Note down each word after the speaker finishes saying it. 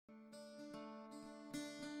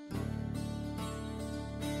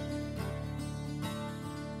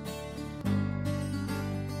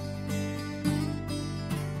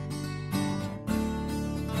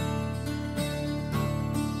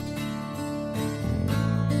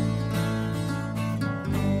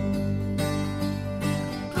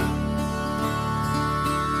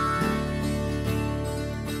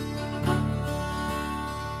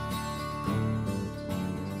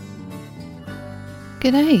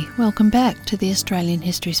G'day, welcome back to the Australian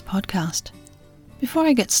Histories podcast. Before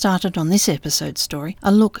I get started on this episode's story,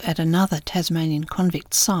 a look at another Tasmanian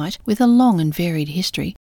convict site with a long and varied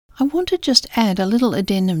history, I want to just add a little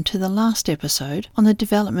addendum to the last episode on the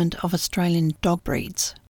development of Australian dog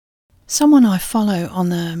breeds. Someone I follow on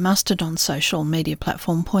the Mastodon social media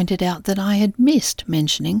platform pointed out that I had missed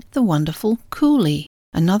mentioning the wonderful Coolie,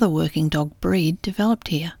 another working dog breed developed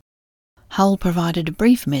here. Hull provided a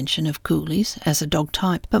brief mention of coolies as a dog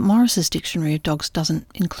type, but Morris's Dictionary of Dogs doesn't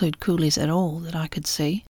include coolies at all that I could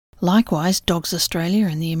see. Likewise, Dogs Australia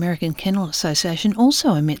and the American Kennel Association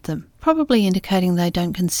also omit them, probably indicating they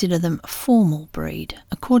don't consider them a formal breed,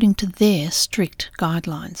 according to their strict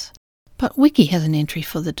guidelines. But Wiki has an entry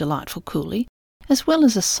for the delightful coolie, as well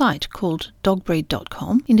as a site called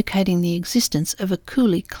dogbreed.com indicating the existence of a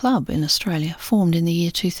coolie club in Australia formed in the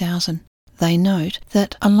year 2000. They note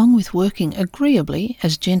that, along with working agreeably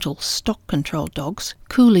as gentle stock-controlled dogs,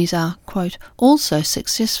 coolies are, quote, also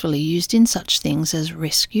successfully used in such things as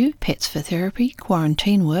rescue, pets for therapy,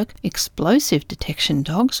 quarantine work, explosive detection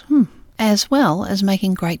dogs, as well as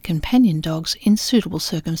making great companion dogs in suitable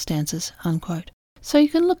circumstances, unquote. So you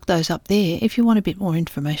can look those up there if you want a bit more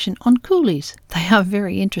information on coolies. They are a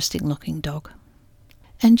very interesting looking dog.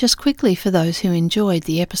 And just quickly for those who enjoyed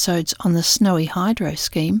the episodes on the Snowy Hydro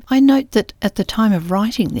scheme, I note that at the time of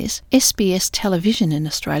writing this, SBS Television in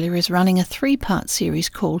Australia is running a 3-part series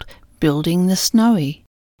called Building the Snowy.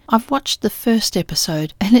 I've watched the first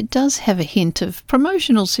episode and it does have a hint of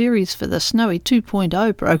promotional series for the Snowy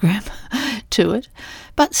 2.0 program to it,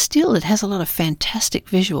 but still it has a lot of fantastic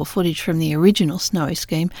visual footage from the original Snowy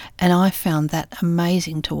scheme and I found that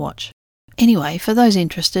amazing to watch. Anyway, for those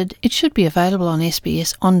interested, it should be available on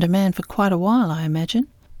SBS On Demand for quite a while, I imagine.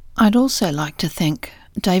 I'd also like to thank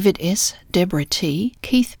David S., Deborah T.,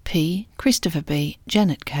 Keith P., Christopher B.,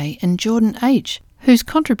 Janet K. and Jordan H., whose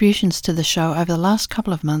contributions to the show over the last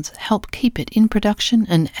couple of months help keep it in production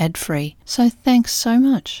and ad-free. So thanks so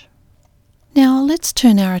much. Now let's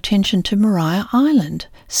turn our attention to Maria Island,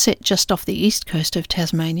 set just off the east coast of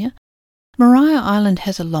Tasmania. Maria Island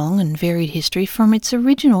has a long and varied history from its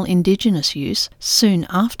original indigenous use, soon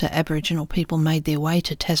after Aboriginal people made their way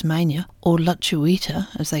to Tasmania, or Lutchuita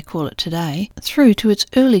as they call it today, through to its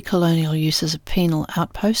early colonial use as a penal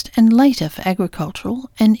outpost and later for agricultural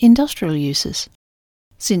and industrial uses.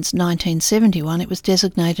 Since 1971 it was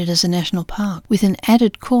designated as a national park, with an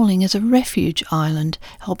added calling as a refuge island,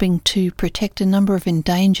 helping to protect a number of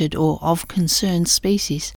endangered or of concern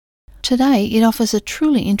species. Today it offers a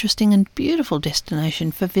truly interesting and beautiful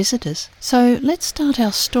destination for visitors. So let's start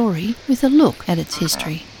our story with a look at its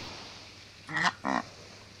history.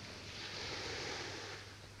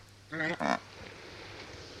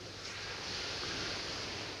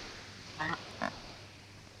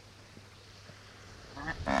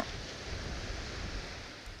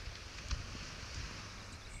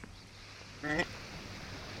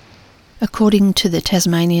 According to the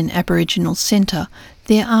Tasmanian Aboriginal Centre,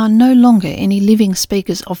 there are no longer any living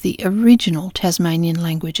speakers of the original Tasmanian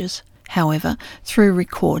languages. However, through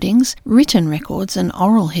recordings, written records and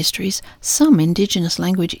oral histories, some Indigenous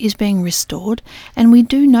language is being restored, and we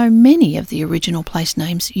do know many of the original place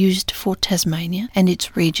names used for Tasmania and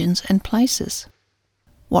its regions and places.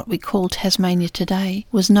 What we call Tasmania today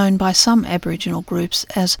was known by some Aboriginal groups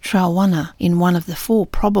as Trawana in one of the 4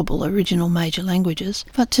 probable original major languages,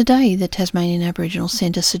 but today the Tasmanian Aboriginal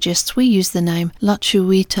Centre suggests we use the name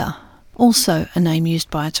Lutchuita, also a name used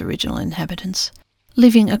by its original inhabitants,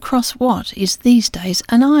 living across what is these days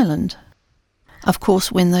an island. Of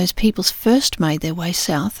course, when those peoples first made their way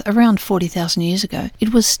south, around 40,000 years ago,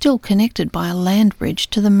 it was still connected by a land bridge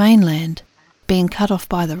to the mainland, being cut off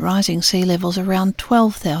by the rising sea levels around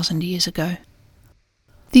 12,000 years ago.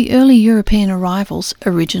 The early European arrivals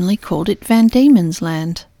originally called it Van Diemen's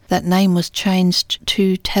Land. That name was changed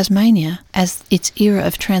to Tasmania as its era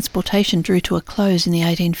of transportation drew to a close in the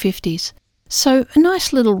 1850s. So a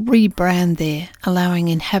nice little rebrand there, allowing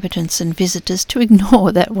inhabitants and visitors to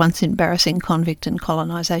ignore that once embarrassing convict and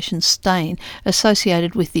colonisation stain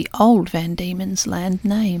associated with the old Van Diemen's Land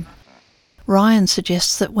name. Ryan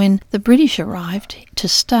suggests that when the British arrived to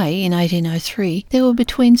stay in 1803, there were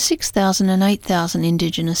between 6,000 and 8,000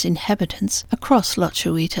 Indigenous inhabitants across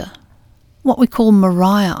Lutchuita. What we call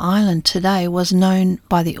Maria Island today was known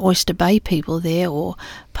by the Oyster Bay people there, or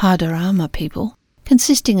Padarama people,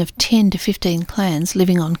 consisting of 10 to 15 clans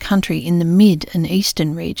living on country in the mid and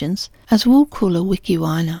eastern regions, as Wulkula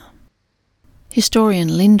Wikiwina.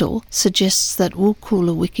 Historian Lindell suggests that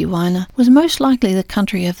Wulkula Wikiwina was most likely the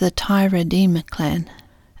country of the Tairadima clan,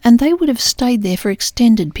 and they would have stayed there for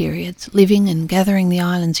extended periods, living and gathering the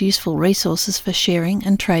island's useful resources for sharing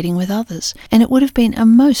and trading with others, and it would have been a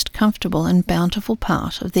most comfortable and bountiful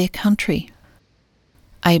part of their country.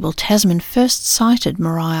 Abel Tasman first sighted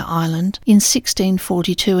Maria Island in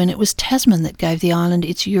 1642, and it was Tasman that gave the island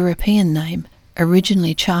its European name,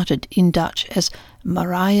 originally charted in Dutch as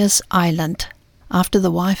Maria's Island, after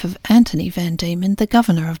the wife of Anthony van Diemen, the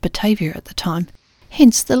governor of Batavia at the time,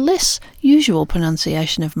 hence the less usual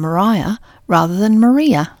pronunciation of Maria rather than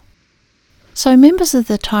Maria. So members of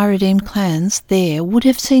the Tyrademe clans there would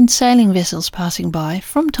have seen sailing vessels passing by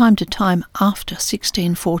from time to time after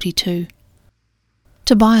 1642.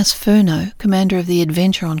 Tobias Furneaux, commander of the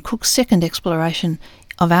Adventure on Cook's second exploration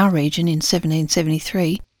of our region in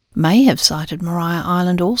 1773, may have sighted Maria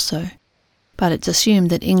Island also, but it's assumed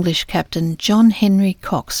that English captain John Henry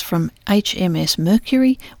Cox from HMS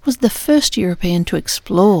Mercury was the first European to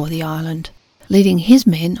explore the island, leading his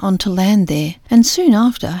men onto land there, and soon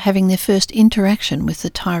after having their first interaction with the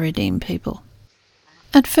Tyrademe people.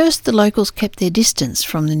 At first the locals kept their distance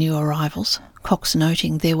from the new arrivals, Cox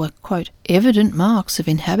noting there were, quote, evident marks of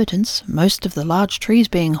inhabitants, most of the large trees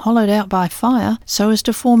being hollowed out by fire so as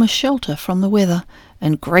to form a shelter from the weather,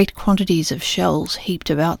 and great quantities of shells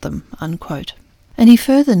heaped about them, unquote. And he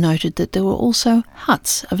further noted that there were also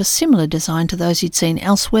huts of a similar design to those he'd seen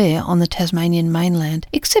elsewhere on the Tasmanian mainland,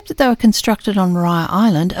 except that they were constructed on Maria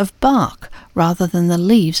Island of bark rather than the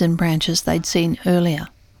leaves and branches they'd seen earlier.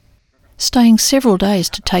 Staying several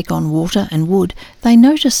days to take on water and wood, they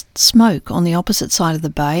noticed smoke on the opposite side of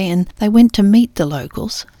the bay, and they went to meet the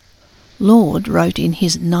locals. Lord wrote in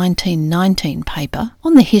his 1919 paper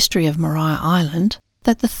on the history of Maria Island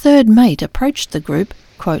that the third mate approached the group,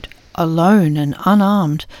 quote, alone and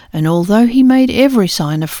unarmed, and although he made every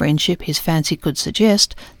sign of friendship his fancy could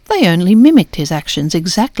suggest, they only mimicked his actions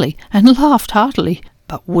exactly and laughed heartily,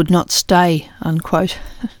 but would not stay, unquote.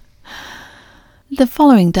 The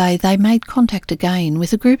following day they made contact again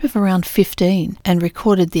with a group of around 15 and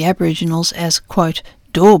recorded the Aboriginals as, quote,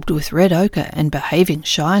 daubed with red ochre and behaving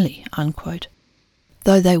shyly, unquote,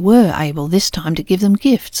 though they were able this time to give them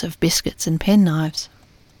gifts of biscuits and penknives.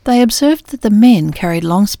 They observed that the men carried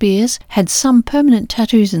long spears, had some permanent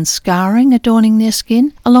tattoos and scarring adorning their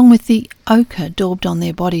skin, along with the ochre daubed on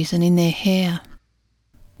their bodies and in their hair.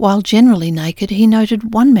 While generally naked, he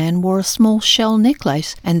noted one man wore a small shell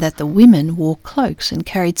necklace, and that the women wore cloaks and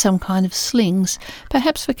carried some kind of slings,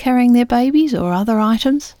 perhaps for carrying their babies or other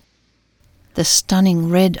items. The stunning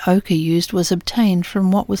red ochre used was obtained from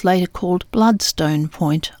what was later called Bloodstone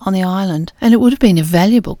Point on the island, and it would have been a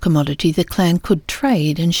valuable commodity the clan could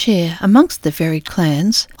trade and share amongst the varied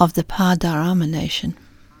clans of the Padarama nation.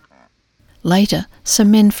 Later, some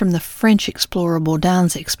men from the French explorer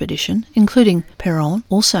Baudin's expedition, including Perron,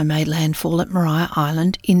 also made landfall at Maria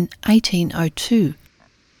Island in 1802.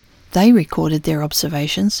 They recorded their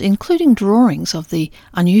observations, including drawings of the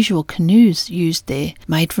unusual canoes used there,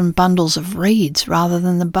 made from bundles of reeds rather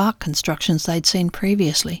than the bark constructions they'd seen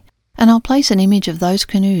previously. And I'll place an image of those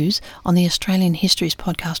canoes on the Australian Histories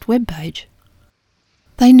podcast webpage.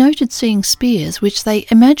 They noted seeing spears which they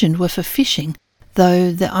imagined were for fishing,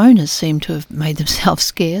 though the owners seemed to have made themselves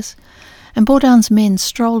scarce, and Baudin's men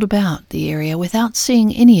strolled about the area without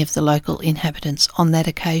seeing any of the local inhabitants on that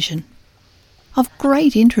occasion. Of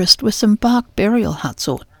great interest were some bark burial huts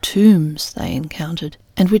or tombs they encountered,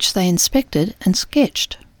 and which they inspected and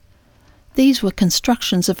sketched. These were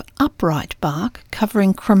constructions of upright bark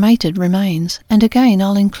covering cremated remains, and again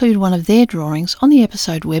I'll include one of their drawings on the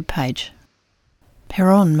episode webpage.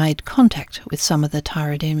 Perron made contact with some of the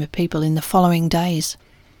Tyrademe people in the following days.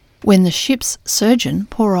 When the ship's surgeon,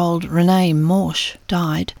 poor old René Morsch,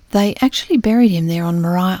 died, they actually buried him there on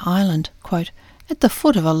Maria Island, quote, at the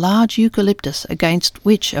foot of a large eucalyptus against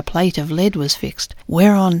which a plate of lead was fixed,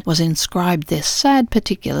 whereon was inscribed the sad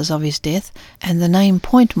particulars of his death, and the name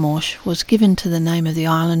Point Morsch was given to the name of the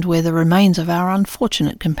island where the remains of our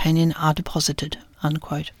unfortunate companion are deposited,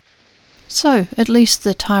 unquote. So, at least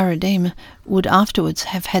the Tyrademe would afterwards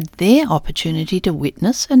have had their opportunity to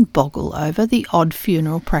witness and boggle over the odd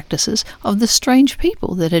funeral practices of the strange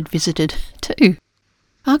people that had visited too.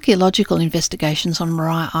 Archaeological investigations on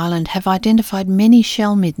Maria Island have identified many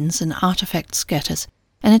shell middens and artefact scatters,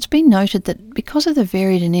 and it's been noted that because of the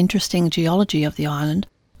varied and interesting geology of the island,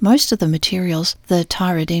 most of the materials the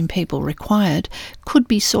Tyrademe people required could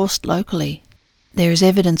be sourced locally. There is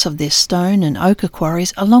evidence of their stone and ochre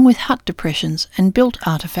quarries along with hut depressions and built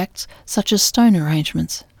artefacts such as stone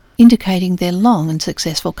arrangements, indicating their long and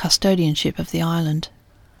successful custodianship of the island.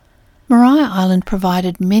 Maria Island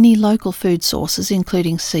provided many local food sources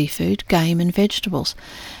including seafood, game and vegetables,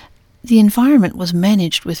 The environment was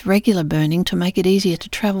managed with regular burning to make it easier to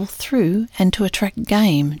travel through and to attract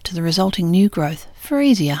game to the resulting new growth for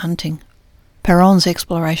easier hunting. Perron's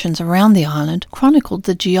explorations around the island chronicled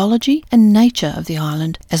the geology and nature of the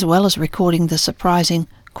island, as well as recording the surprising,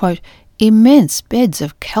 quote, immense beds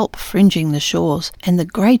of kelp fringing the shores, and the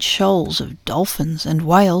great shoals of dolphins and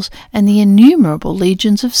whales, and the innumerable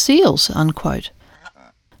legions of seals, unquote.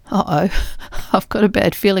 Uh-oh, I've got a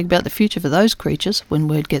bad feeling about the future for those creatures when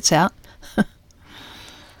word gets out.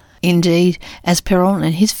 Indeed, as Perron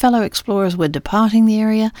and his fellow explorers were departing the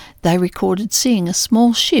area, they recorded seeing a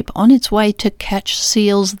small ship on its way to catch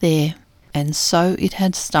seals there. And so it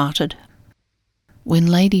had started. When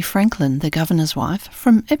Lady Franklin, the governor's wife,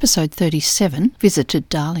 from episode 37, visited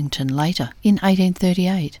Darlington later in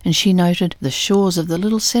 1838, and she noted, the shores of the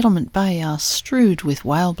little settlement bay are strewed with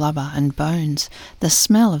whale blubber and bones. The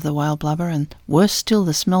smell of the whale blubber, and worse still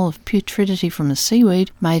the smell of putridity from the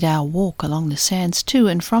seaweed, made our walk along the sands to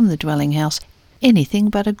and from the dwelling house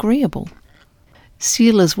anything but agreeable.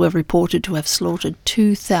 Sealers were reported to have slaughtered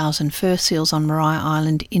 2,000 fur seals on Maria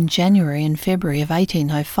Island in January and February of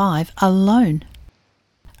 1805 alone.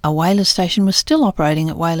 A whaler station was still operating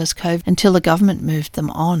at Whalers Cove until the government moved them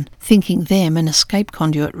on, thinking them an escape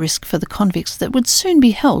conduit risk for the convicts that would soon be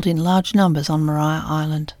held in large numbers on Maria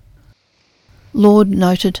Island. Lord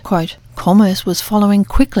noted, quote, commerce was following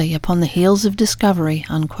quickly upon the heels of discovery,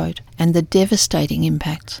 unquote, and the devastating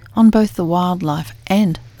impacts on both the wildlife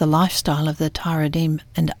and the lifestyle of the Tiradim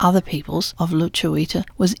and other peoples of Lutruwita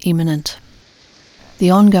was imminent. The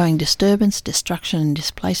ongoing disturbance, destruction and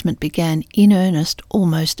displacement began in earnest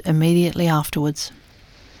almost immediately afterwards.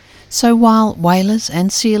 So while whalers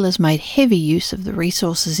and sealers made heavy use of the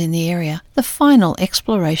resources in the area, the final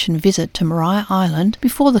exploration visit to Maria Island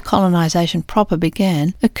before the colonisation proper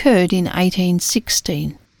began occurred in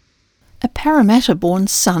 1816. A Parramatta-born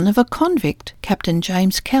son of a convict, Captain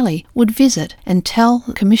James Kelly, would visit and tell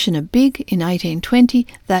Commissioner Bigg in 1820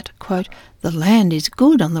 that, quote, the land is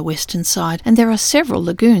good on the western side and there are several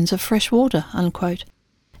lagoons of fresh water, unquote.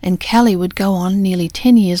 And Kelly would go on nearly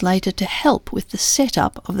 10 years later to help with the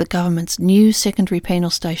set-up of the government's new secondary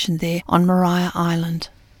penal station there on Maria Island.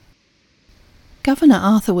 Governor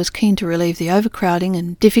Arthur was keen to relieve the overcrowding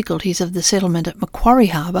and difficulties of the settlement at Macquarie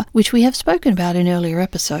Harbour, which we have spoken about in earlier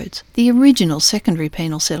episodes, the original secondary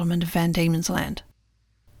penal settlement of Van Diemen's Land.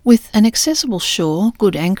 With an accessible shore,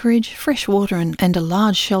 good anchorage, fresh water and a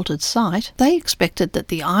large sheltered site, they expected that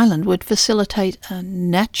the island would facilitate a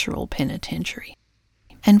natural penitentiary.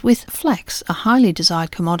 And with flax, a highly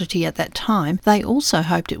desired commodity at that time, they also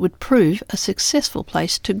hoped it would prove a successful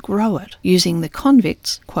place to grow it, using the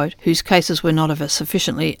convicts, quote, whose cases were not of a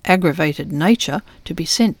sufficiently aggravated nature to be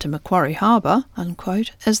sent to Macquarie Harbour,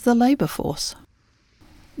 unquote, as the labour force.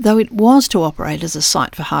 Though it was to operate as a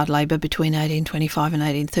site for hard labour between 1825 and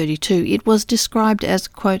 1832, it was described as,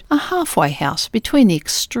 quote, a halfway house between the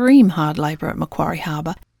extreme hard labour at Macquarie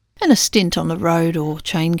Harbour and a stint on the road or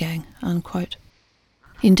chain gang, unquote.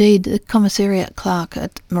 Indeed, the commissariat clerk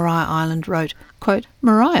at Maria Island wrote, quote,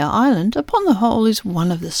 Maria Island, upon the whole, is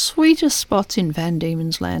one of the sweetest spots in Van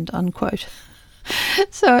Diemen's Land, unquote.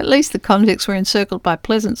 So at least the convicts were encircled by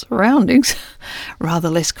pleasant surroundings, rather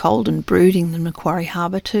less cold and brooding than Macquarie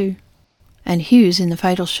Harbour too. And Hughes in The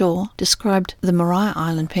Fatal Shore described the Maria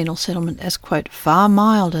Island penal settlement as, quote, far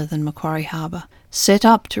milder than Macquarie Harbour, set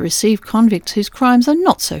up to receive convicts whose crimes are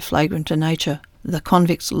not so flagrant a nature. The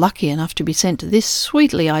convicts lucky enough to be sent to this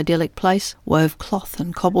sweetly idyllic place wove cloth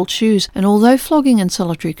and cobbled shoes, and although flogging and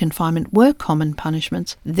solitary confinement were common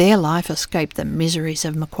punishments, their life escaped the miseries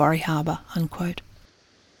of Macquarie Harbour, unquote.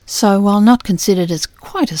 So, while not considered as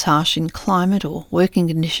quite as harsh in climate or working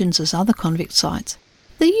conditions as other convict sites,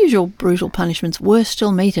 the usual brutal punishments were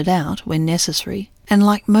still meted out when necessary, and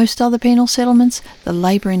like most other penal settlements, the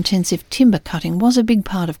labour-intensive timber cutting was a big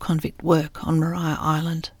part of convict work on Maria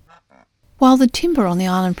Island. While the timber on the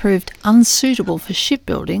island proved unsuitable for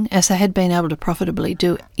shipbuilding, as they had been able to profitably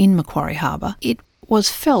do in Macquarie Harbour, it was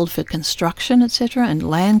felled for construction, etc., and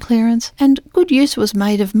land clearance, and good use was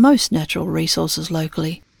made of most natural resources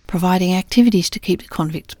locally, providing activities to keep the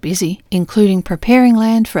convicts busy, including preparing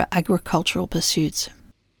land for agricultural pursuits.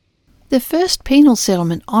 The first penal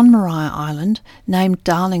settlement on Maria Island, named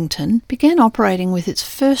Darlington, began operating with its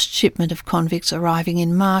first shipment of convicts arriving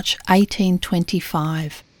in March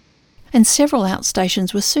 1825. And several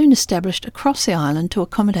outstations were soon established across the island to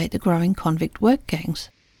accommodate the growing convict work gangs.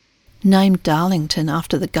 Named Darlington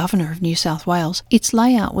after the Governor of New South Wales, its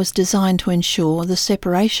layout was designed to ensure the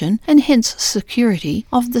separation and hence security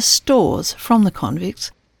of the stores from the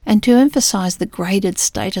convicts, and to emphasise the graded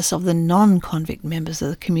status of the non-convict members of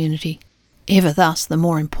the community. Ever thus, the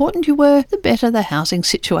more important you were, the better the housing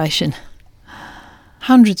situation.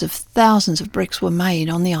 Hundreds of thousands of bricks were made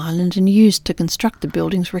on the island and used to construct the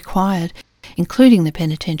buildings required, including the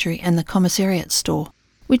penitentiary and the commissariat store,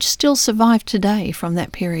 which still survive today from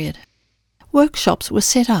that period. Workshops were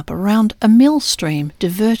set up around a mill stream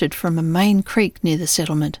diverted from a main creek near the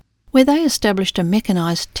settlement, where they established a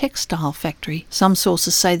mechanised textile factory. Some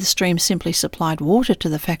sources say the stream simply supplied water to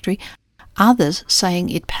the factory, others saying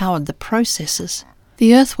it powered the processes.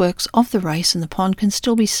 The earthworks of the race and the pond can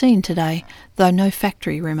still be seen today, though no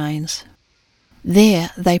factory remains. There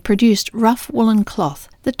they produced rough woolen cloth,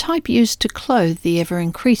 the type used to clothe the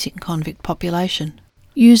ever-increasing convict population,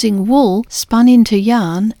 using wool spun into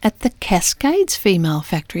yarn at the Cascades Female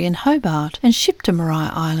Factory in Hobart and shipped to Maria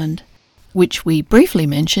Island, which we briefly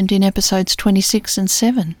mentioned in episodes 26 and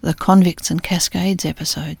 7, the Convicts and Cascades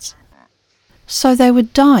episodes. So they were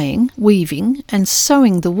dyeing, weaving and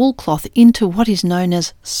sewing the wool cloth into what is known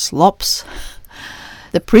as slops,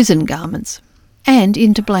 the prison garments, and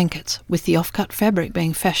into blankets, with the off-cut fabric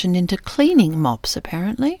being fashioned into cleaning mops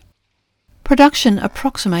apparently. Production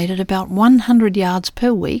approximated about 100 yards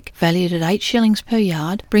per week, valued at 8 shillings per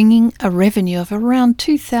yard, bringing a revenue of around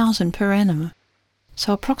 $2,000 per annum,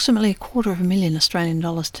 so approximately $250,000 Australian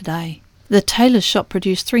dollars today. The tailor's shop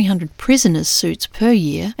produced 300 prisoners' suits per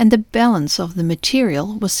year, and the balance of the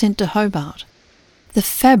material was sent to Hobart. The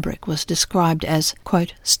fabric was described as,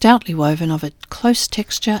 quote, stoutly woven of a close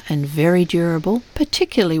texture and very durable,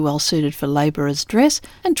 particularly well suited for labourers' dress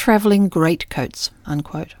and travelling greatcoats,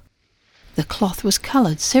 unquote. The cloth was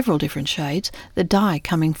coloured several different shades, the dye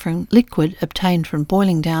coming from liquid obtained from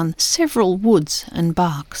boiling down several woods and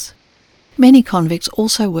barks. Many convicts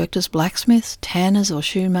also worked as blacksmiths, tanners or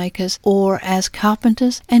shoemakers, or as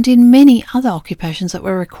carpenters, and in many other occupations that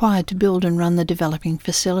were required to build and run the developing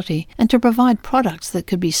facility, and to provide products that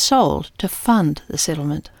could be sold to fund the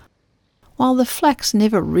settlement. While the flax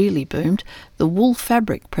never really boomed, the wool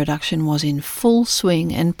fabric production was in full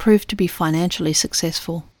swing and proved to be financially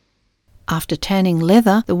successful. After tanning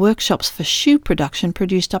leather, the workshops for shoe production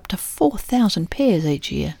produced up to 4,000 pairs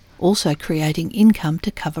each year, also creating income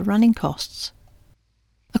to cover running costs.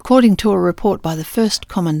 According to a report by the first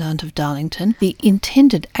Commandant of Darlington, the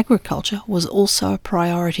intended agriculture was also a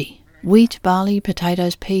priority. Wheat, barley,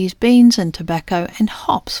 potatoes, peas, beans and tobacco and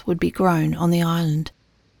hops would be grown on the island.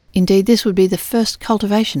 Indeed, this would be the first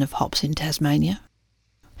cultivation of hops in Tasmania.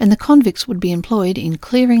 And the convicts would be employed in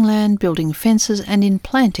clearing land, building fences and in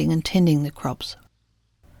planting and tending the crops.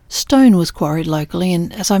 Stone was quarried locally,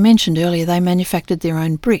 and as I mentioned earlier, they manufactured their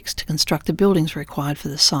own bricks to construct the buildings required for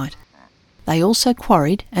the site. They also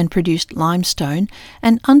quarried and produced limestone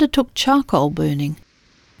and undertook charcoal burning.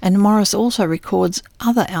 And Morris also records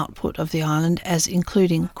other output of the island as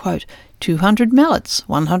including, quote, 200 mallets,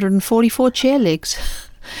 144 chair legs,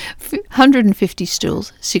 150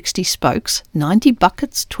 stools, 60 spokes, 90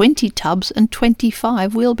 buckets, 20 tubs and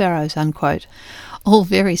 25 wheelbarrows, unquote. All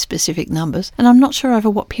very specific numbers, and I'm not sure over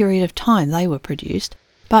what period of time they were produced,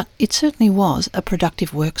 but it certainly was a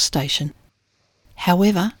productive workstation.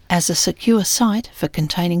 However, as a secure site for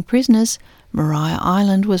containing prisoners, Maria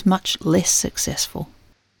Island was much less successful.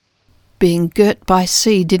 Being girt by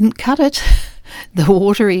sea didn't cut it. The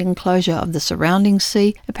watery enclosure of the surrounding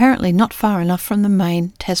sea apparently not far enough from the main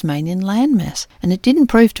Tasmanian landmass, and it didn't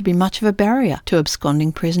prove to be much of a barrier to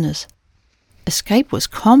absconding prisoners. Escape was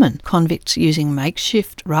common, convicts using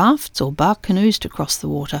makeshift rafts or bark canoes to cross the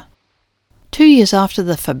water. 2 years after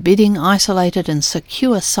the forbidding, isolated and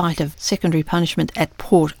secure site of secondary punishment at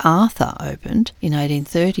Port Arthur opened in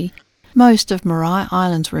 1830, most of Maria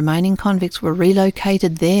Island's remaining convicts were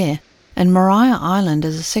relocated there, and Maria Island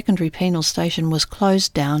as a secondary penal station was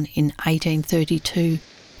closed down in 1832,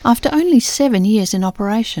 after only 7 years in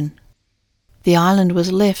operation. The island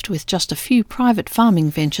was left with just a few private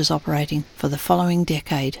farming ventures operating for the following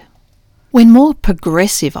decade. When more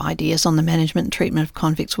progressive ideas on the management and treatment of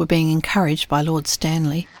convicts were being encouraged by Lord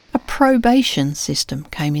Stanley, a probation system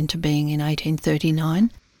came into being in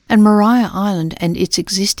 1839, and Maria Island and its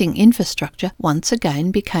existing infrastructure once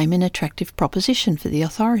again became an attractive proposition for the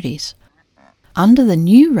authorities. Under the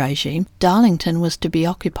new regime, Darlington was to be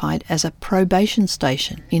occupied as a probation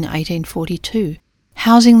station in 1842,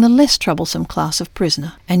 housing the less troublesome class of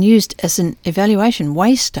prisoner, and used as an evaluation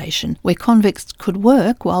way station where convicts could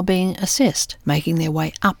work while being assessed, making their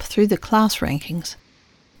way up through the class rankings.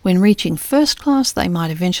 When reaching first class, they might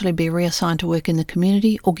eventually be reassigned to work in the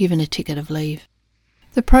community or given a ticket of leave.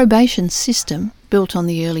 The probation system, built on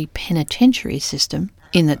the early penitentiary system,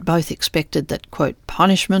 in that both expected that, quote,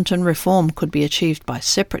 punishment and reform could be achieved by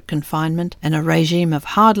separate confinement and a regime of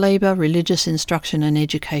hard labour, religious instruction and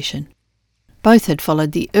education. Both had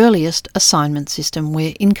followed the earliest assignment system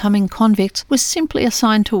where incoming convicts were simply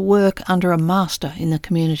assigned to work under a master in the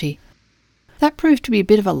community. That proved to be a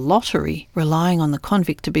bit of a lottery, relying on the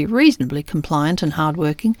convict to be reasonably compliant and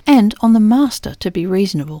hard-working, and on the master to be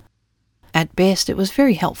reasonable. At best, it was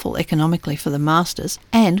very helpful economically for the masters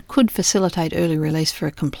and could facilitate early release for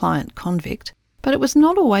a compliant convict, but it was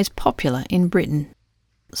not always popular in Britain.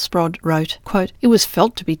 Sprod wrote, quote, "It was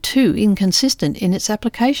felt to be too inconsistent in its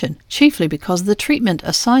application, chiefly because the treatment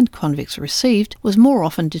assigned convicts received was more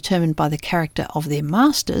often determined by the character of their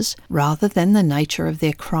masters rather than the nature of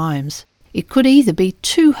their crimes. It could either be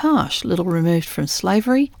too harsh, little removed from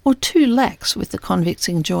slavery, or too lax, with the convicts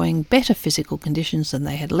enjoying better physical conditions than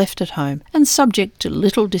they had left at home, and subject to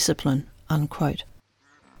little discipline," unquote.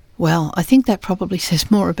 Well, I think that probably says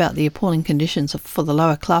more about the appalling conditions for the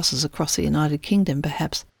lower classes across the United Kingdom,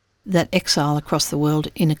 perhaps, that exile across the world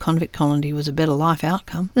in a convict colony was a better life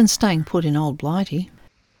outcome than staying put in Old Blighty.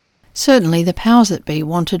 Certainly the powers that be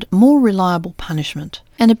wanted more reliable punishment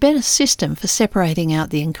and a better system for separating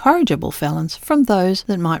out the incorrigible felons from those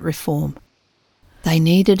that might reform. They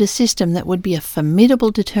needed a system that would be a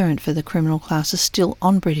formidable deterrent for the criminal classes still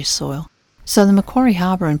on British soil, so the Macquarie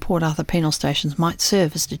Harbour and Port Arthur penal stations might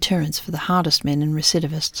serve as deterrents for the hardest men and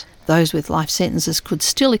recidivists. Those with life sentences could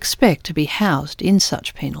still expect to be housed in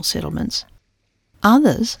such penal settlements.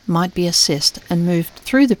 Others might be assessed and moved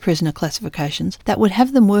through the prisoner classifications that would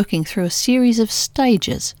have them working through a series of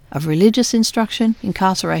stages of religious instruction,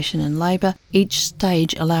 incarceration and labour, each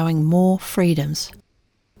stage allowing more freedoms.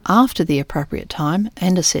 After the appropriate time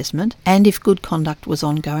and assessment, and if good conduct was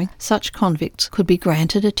ongoing, such convicts could be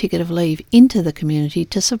granted a ticket of leave into the community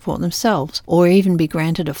to support themselves, or even be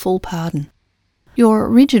granted a full pardon. Your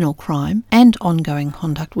original crime and ongoing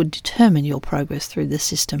conduct would determine your progress through the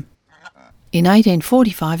system. In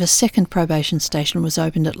 1845, a second probation station was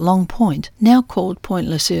opened at Long Point, now called Point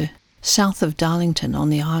Le Sueur, south of Darlington on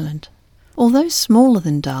the island. Although smaller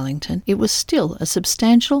than Darlington, it was still a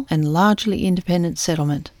substantial and largely independent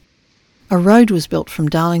settlement. A road was built from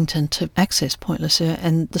Darlington to access Point Le Sueur,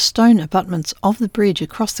 and the stone abutments of the bridge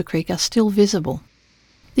across the creek are still visible.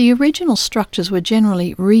 The original structures were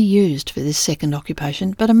generally reused for this second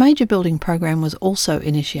occupation, but a major building program was also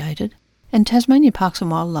initiated, and Tasmania Parks and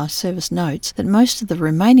Wildlife Service notes that most of the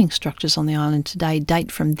remaining structures on the island today date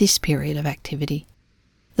from this period of activity.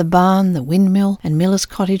 The barn, the windmill and miller's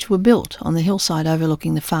cottage were built on the hillside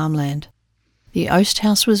overlooking the farmland. The oast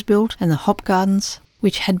house was built, and the hop gardens,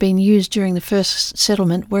 which had been used during the first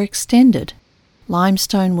settlement, were extended.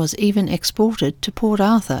 Limestone was even exported to Port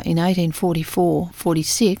Arthur in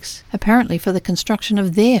 1844-46, apparently for the construction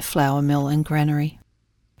of their flour mill and granary.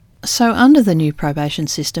 So under the new probation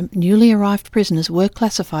system, newly arrived prisoners were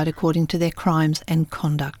classified according to their crimes and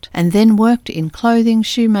conduct, and then worked in clothing,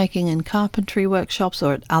 shoemaking and carpentry workshops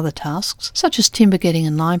or at other tasks, such as timber getting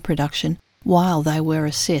and lime production, while they were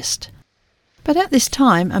assessed. But at this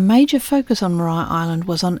time, a major focus on Maria Island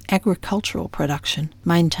was on agricultural production,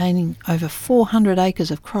 maintaining over 400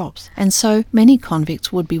 acres of crops, and so many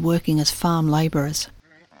convicts would be working as farm labourers.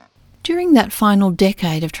 During that final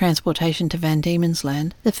decade of transportation to Van Diemen's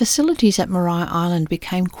Land, the facilities at Maria Island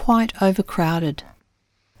became quite overcrowded.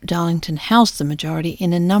 Darlington housed the majority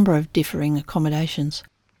in a number of differing accommodations.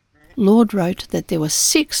 Lord wrote that there were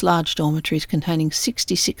 6 large dormitories containing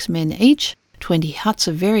 66 men each, 20 huts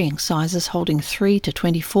of varying sizes holding 3 to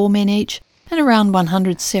 24 men each, and around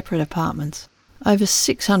 100 separate apartments. Over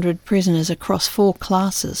 600 prisoners across 4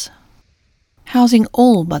 classes. Housing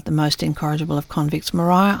all but the most incorrigible of convicts,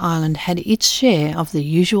 Maria Island had its share of the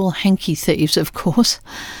usual hanky thieves, of course.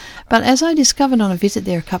 But as I discovered on a visit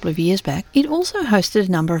there a couple of years back, it also hosted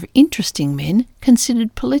a number of interesting men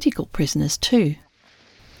considered political prisoners too.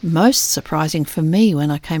 Most surprising for me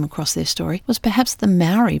when I came across their story was perhaps the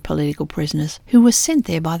Maori political prisoners who were sent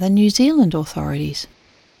there by the New Zealand authorities.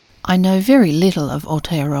 I know very little of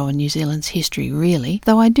Aotearoa New Zealand's history really,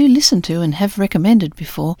 though I do listen to and have recommended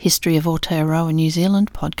before History of Aotearoa New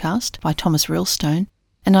Zealand podcast by Thomas Rillstone,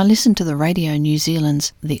 and I listen to the Radio New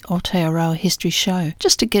Zealand's The Aotearoa History Show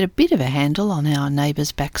just to get a bit of a handle on our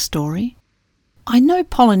neighbours' backstory. I know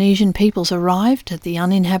Polynesian peoples arrived at the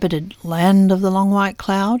uninhabited land of the Long White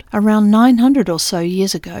Cloud around 900 or so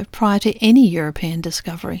years ago prior to any European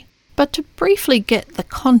discovery. But to briefly get the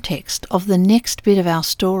context of the next bit of our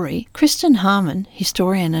story, Kristen Harmon,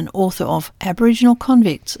 historian and author of Aboriginal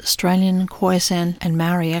Convicts, Australian, Khoisan and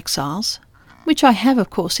Maori Exiles, which I have of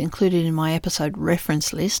course included in my episode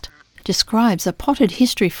reference list, describes a potted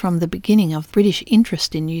history from the beginning of British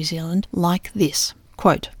interest in New Zealand like this,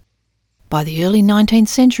 quote, By the early 19th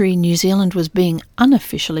century, New Zealand was being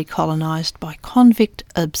unofficially colonised by convict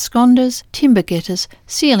absconders, timber getters,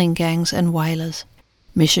 sealing gangs and whalers.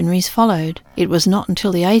 Missionaries followed. It was not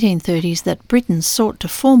until the 1830s that Britain sought to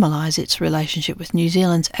formalise its relationship with New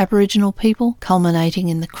Zealand's Aboriginal people, culminating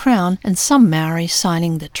in the Crown and some Maoris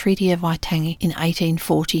signing the Treaty of Waitangi in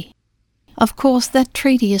 1840. Of course, that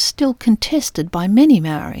treaty is still contested by many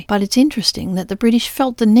Maori, but it's interesting that the British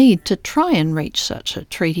felt the need to try and reach such a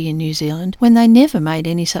treaty in New Zealand when they never made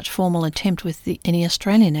any such formal attempt with any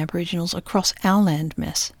Australian Aboriginals across our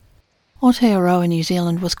landmass. Aotearoa, New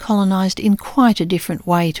Zealand, was colonised in quite a different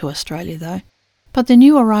way to Australia, though. But the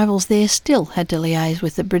new arrivals there still had to liaise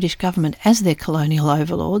with the British government as their colonial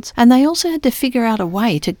overlords, and they also had to figure out a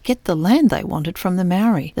way to get the land they wanted from the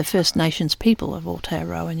Maori, the First Nations people of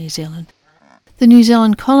Aotearoa, New Zealand. The New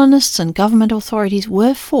Zealand colonists and government authorities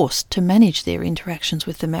were forced to manage their interactions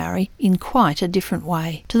with the Maori in quite a different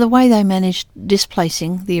way to the way they managed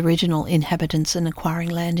displacing the original inhabitants and acquiring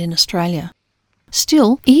land in Australia.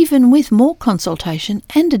 Still, even with more consultation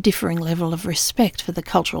and a differing level of respect for the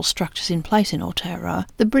cultural structures in place in Aotearoa,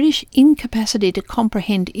 the British incapacity to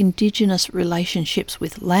comprehend Indigenous relationships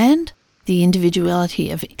with land, the individuality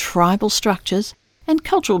of tribal structures, and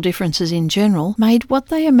cultural differences in general made what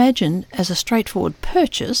they imagined as a straightforward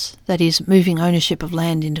purchase, that is, moving ownership of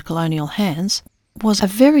land into colonial hands, was a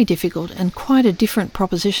very difficult and quite a different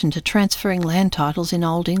proposition to transferring land titles in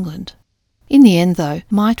Old England. In the end, though,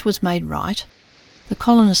 might was made right. The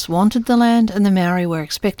colonists wanted the land and the Maori were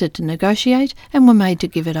expected to negotiate and were made to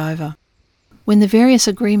give it over. When the various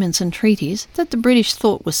agreements and treaties that the British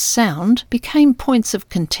thought was sound became points of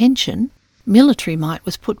contention, military might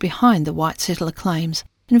was put behind the white settler claims,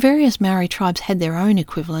 and various Maori tribes had their own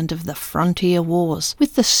equivalent of the frontier wars,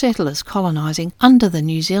 with the settlers colonising under the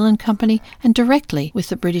New Zealand Company and directly with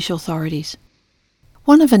the British authorities.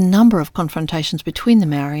 One of a number of confrontations between the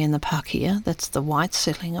Maori and the Pākehā, that's the whites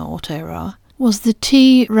settling Aotearoa, was the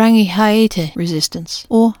Te Rangihaete resistance,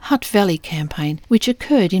 or Hutt Valley campaign, which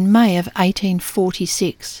occurred in May of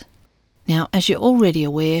 1846. Now, as you're already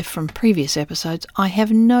aware from previous episodes, I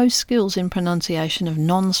have no skills in pronunciation of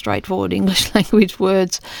non-straightforward English language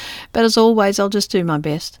words, but as always I'll just do my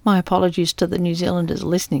best. My apologies to the New Zealanders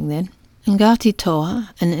listening then. Ngāti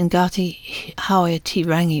Toa and Ngāti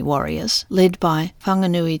Hauetirangi warriors, led by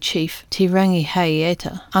Whanganui chief Te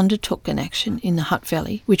Rangihaete, undertook an action in the Hutt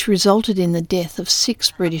Valley, which resulted in the death of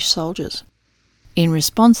 6 British soldiers. In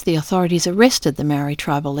response, the authorities arrested the Maori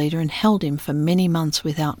tribal leader and held him for many months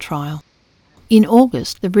without trial. In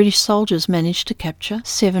August, the British soldiers managed to capture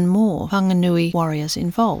 7 more Whanganui warriors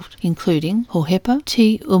involved, including Hohepa,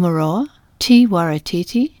 Te Umaroa, Te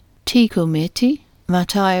Waratiti, Te Kumeti,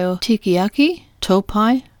 Matau Tikiaki,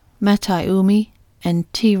 Topai, Mataiumi and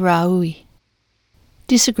Te Raui.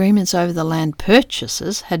 Disagreements over the land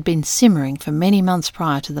purchases had been simmering for many months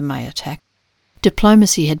prior to the May attack.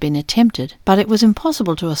 Diplomacy had been attempted, but it was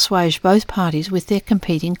impossible to assuage both parties with their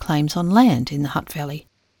competing claims on land in the Hutt Valley.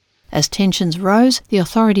 As tensions rose, the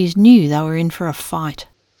authorities knew they were in for a fight.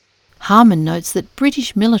 Harman notes that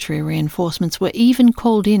British military reinforcements were even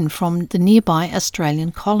called in from the nearby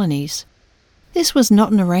Australian colonies. This was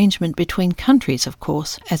not an arrangement between countries, of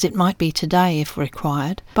course, as it might be today if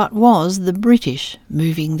required, but was the British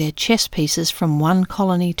moving their chess pieces from one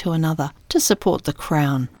colony to another to support the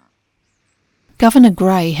Crown. Governor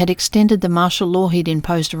Grey had extended the martial law he'd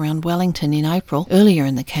imposed around Wellington in April, earlier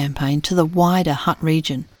in the campaign, to the wider Hutt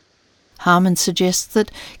region. Harman suggests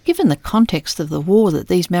that, given the context of the war that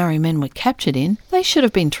these Maori men were captured in, they should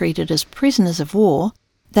have been treated as prisoners of war,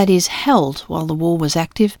 that is, held while the war was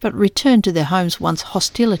active, but returned to their homes once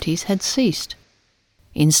hostilities had ceased.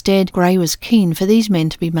 Instead, Grey was keen for these men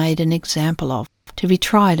to be made an example of, to be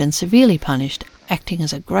tried and severely punished, acting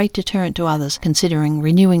as a great deterrent to others considering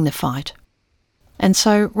renewing the fight. And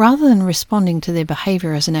so, rather than responding to their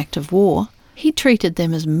behaviour as an act of war, he treated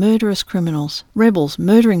them as murderous criminals, rebels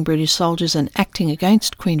murdering British soldiers and acting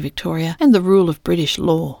against Queen Victoria and the rule of British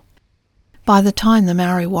law. By the time the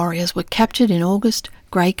Maori warriors were captured in August,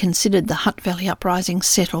 Grey considered the Hutt Valley uprising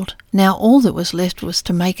settled. Now all that was left was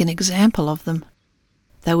to make an example of them.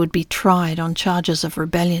 They would be tried on charges of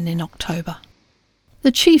rebellion in October.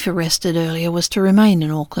 The chief arrested earlier was to remain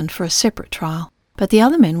in Auckland for a separate trial, but the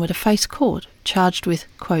other men were to face court, charged with,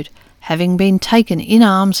 quote, having been taken in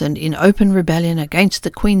arms and in open rebellion against the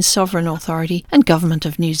Queen's sovereign authority and government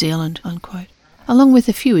of New Zealand, unquote, along with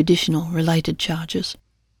a few additional related charges.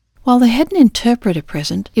 While they had an interpreter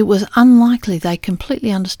present, it was unlikely they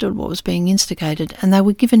completely understood what was being instigated, and they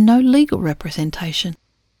were given no legal representation.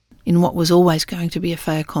 In what was always going to be a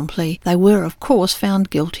fait accompli, they were, of course, found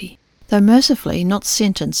guilty. though mercifully not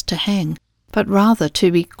sentenced to hang, but rather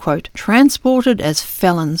to be, quote, transported as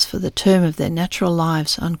felons for the term of their natural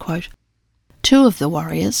lives, unquote. Two of the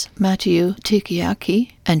warriors, Matiu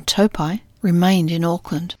Tikiaki and Topai, remained in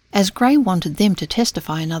Auckland, as Gray wanted them to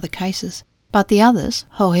testify in other cases, but the others,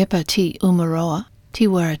 Hohepa Ti Umaroa, Ti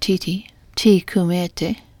Waratiti, Ti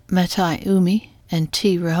Kumete, Matai Umi, and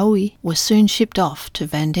Ti Rahui, were soon shipped off to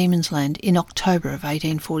Van Diemen's Land in October of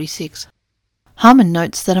 1846. Harman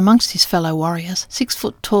notes that amongst his fellow warriors,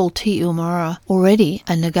 6-foot-tall Ti Umaroa, already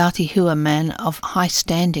a Ngati Hua man of high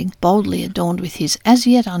standing, boldly adorned with his as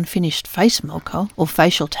yet unfinished face moko, or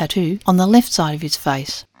facial tattoo, on the left side of his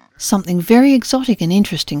face, something very exotic and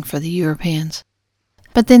interesting for the Europeans.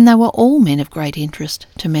 But then they were all men of great interest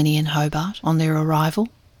to many in Hobart on their arrival.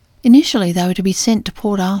 Initially they were to be sent to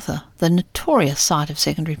Port Arthur, the notorious site of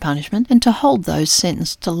secondary punishment, and to hold those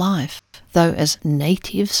sentenced to life, though as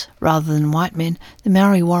natives rather than white men, the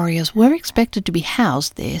Maori warriors were expected to be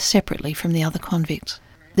housed there separately from the other convicts.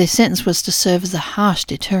 Their sentence was to serve as a harsh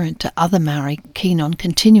deterrent to other Maori keen on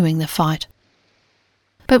continuing the fight.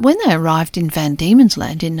 But when they arrived in Van Diemen's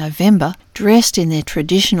Land in November, dressed in their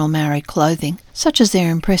traditional Maori clothing, such as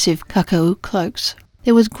their impressive kakau cloaks,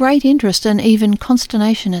 there was great interest and even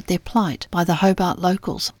consternation at their plight by the Hobart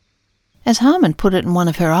locals. As Harman put it in one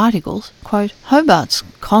of her articles, quote, Hobart's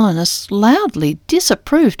colonists loudly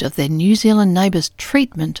disapproved of their New Zealand neighbours'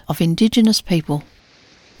 treatment of Indigenous people.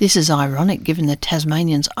 This is ironic given the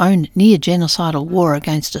Tasmanians' own near-genocidal war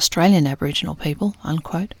against Australian Aboriginal people,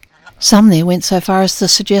 unquote. Some there went so far as to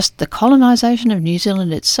suggest the colonisation of New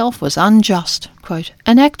Zealand itself was unjust, quote,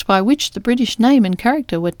 an act by which the British name and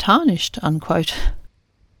character were tarnished, unquote.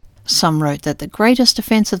 Some wrote that the greatest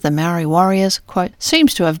offence of the Maori warriors, quote,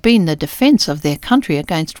 seems to have been the defence of their country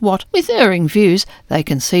against what, with erring views, they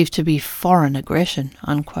conceived to be foreign aggression,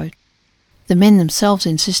 unquote. The men themselves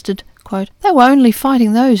insisted, quote, they were only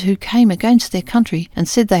fighting those who came against their country and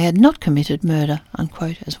said they had not committed murder,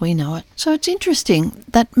 unquote, as we know it. So it's interesting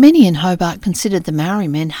that many in Hobart considered the Maori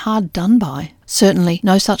men hard done by. Certainly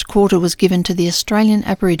no such quarter was given to the Australian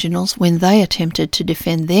Aboriginals when they attempted to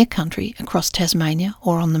defend their country across Tasmania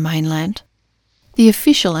or on the mainland. The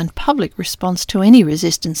official and public response to any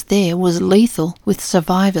resistance there was lethal, with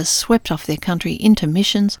survivors swept off their country into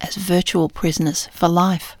missions as virtual prisoners for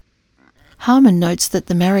life. Harman notes that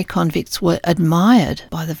the Maori convicts were admired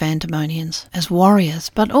by the Vandemonians as warriors,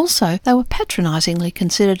 but also they were patronisingly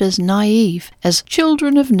considered as naive, as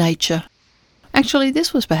children of nature. Actually,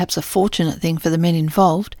 this was perhaps a fortunate thing for the men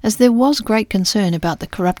involved, as there was great concern about the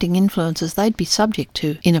corrupting influences they'd be subject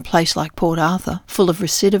to in a place like Port Arthur, full of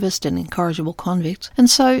recidivist and incorrigible convicts, and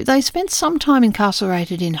so they spent some time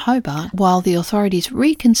incarcerated in Hobart while the authorities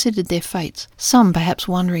reconsidered their fates, some perhaps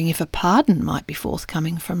wondering if a pardon might be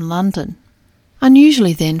forthcoming from London.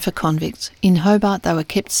 Unusually then for convicts, in Hobart they were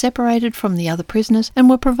kept separated from the other prisoners and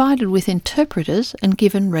were provided with interpreters and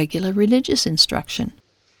given regular religious instruction.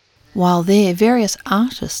 While there, various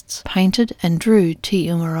artists painted and drew Ti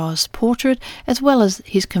Umaroa's portrait as well as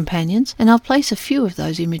his companions, and I'll place a few of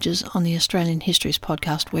those images on the Australian Histories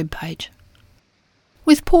podcast webpage.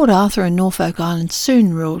 With Port Arthur and Norfolk Island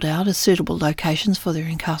soon ruled out as suitable locations for their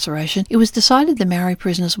incarceration, it was decided the Maori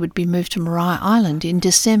prisoners would be moved to Maria Island in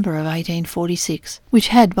December of 1846, which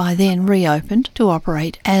had by then reopened to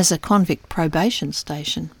operate as a convict probation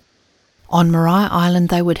station. On Maria Island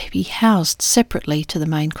they would be housed separately to the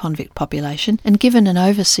main convict population and given an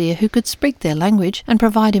overseer who could speak their language and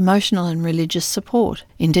provide emotional and religious support.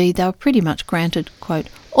 Indeed, they were pretty much granted, quote,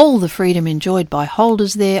 all the freedom enjoyed by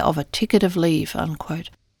holders there of a ticket of leave, unquote.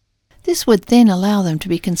 This would then allow them to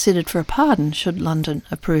be considered for a pardon should London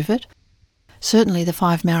approve it. Certainly the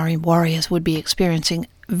 5 Maori warriors would be experiencing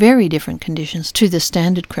very different conditions to the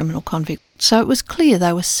standard criminal convict, so it was clear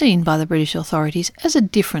they were seen by the British authorities as a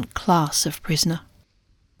different class of prisoner.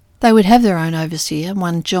 They would have their own overseer,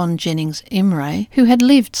 one John Jennings Imray, who had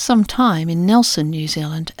lived some time in Nelson, New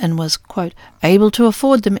Zealand, and was, quote, able to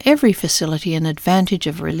afford them every facility and advantage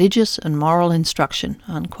of religious and moral instruction,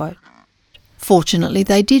 unquote. Fortunately,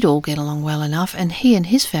 they did all get along well enough, and he and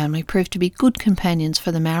his family proved to be good companions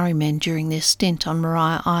for the Maori men during their stint on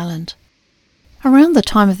Maria Island. Around the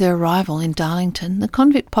time of their arrival in Darlington, the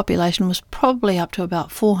convict population was probably up to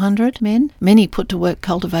about 400 men, many put to work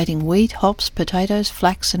cultivating wheat, hops, potatoes,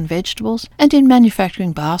 flax and vegetables, and in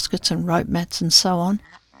manufacturing baskets and rope mats and so on.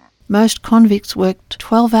 Most convicts worked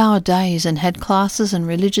 12-hour days and had classes and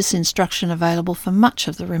religious instruction available for much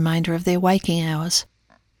of the remainder of their waking hours.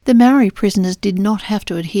 The Maori prisoners did not have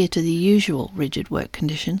to adhere to the usual rigid work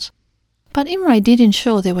conditions. But Imray did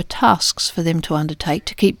ensure there were tasks for them to undertake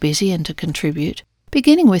to keep busy and to contribute.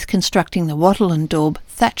 beginning with constructing the wattle and daub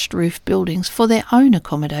thatched roof buildings for their own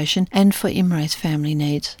accommodation and for Imre's family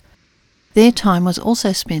needs. Their time was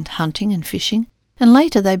also spent hunting and fishing, and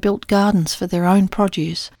later they built gardens for their own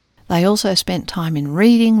produce. They also spent time in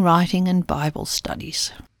reading, writing and Bible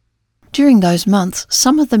studies. During those months,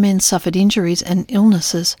 some of the men suffered injuries and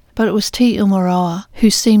illnesses, but it was Te Umaroa who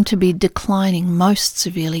seemed to be declining most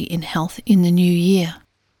severely in health in the new year.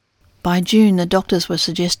 By June, the doctors were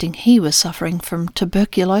suggesting he was suffering from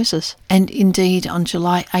tuberculosis, and indeed on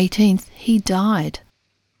July 18th he died.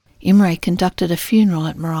 Imre conducted a funeral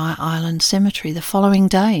at Maria Island Cemetery the following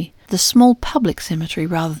day, the small public cemetery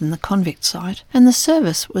rather than the convict site, and the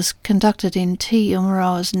service was conducted in Te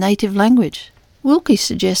Umaroa's native language. Wilkie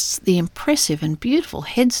suggests the impressive and beautiful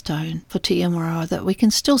headstone for Te Umaroa that we can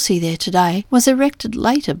still see there today was erected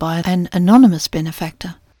later by an anonymous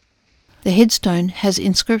benefactor. The headstone has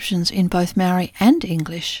inscriptions in both Maori and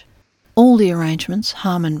English. All the arrangements,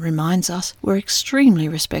 Harmon reminds us, were extremely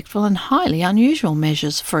respectful and highly unusual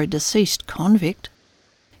measures for a deceased convict.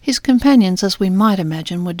 His companions, as we might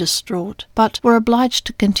imagine, were distraught, but were obliged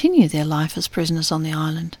to continue their life as prisoners on the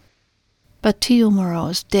island. But Te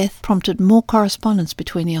Umaroa's death prompted more correspondence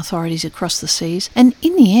between the authorities across the seas, and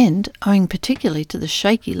in the end, owing particularly to the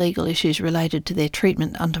shaky legal issues related to their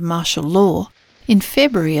treatment under martial law, in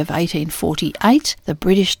February of 1848 the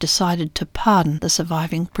British decided to pardon the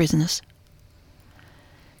surviving prisoners.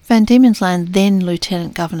 Van Diemen's Land then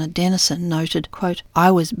Lieutenant Governor Denison noted, quote, "I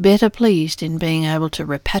was better pleased in being able to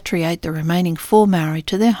repatriate the remaining 4 Maori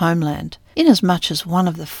to their homeland, inasmuch as one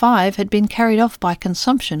of the 5 had been carried off by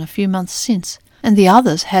consumption a few months since, and the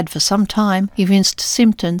others had for some time evinced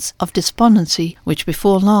symptoms of despondency which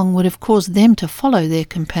before long would have caused them to follow their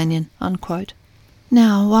companion." Unquote.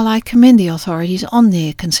 Now, while I commend the authorities on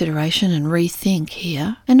their consideration and rethink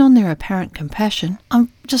here, and on their apparent compassion, I'm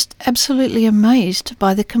just absolutely amazed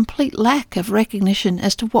by the complete lack of recognition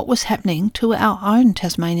as to what was happening to our own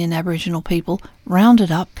Tasmanian Aboriginal people,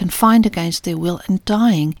 rounded up, confined against their will, and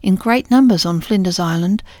dying in great numbers on Flinders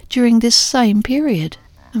Island during this same period.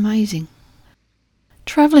 Amazing.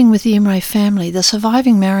 Travelling with the Imre family, the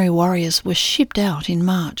surviving Maori warriors were shipped out in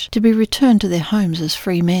March to be returned to their homes as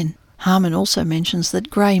free men. Harmon also mentions that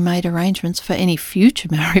Gray made arrangements for any future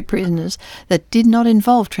Maori prisoners that did not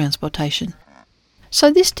involve transportation. So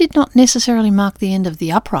this did not necessarily mark the end of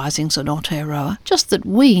the uprisings on Aotearoa, just that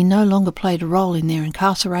we no longer played a role in their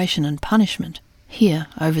incarceration and punishment, here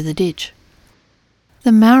over the ditch.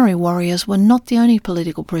 The Maori warriors were not the only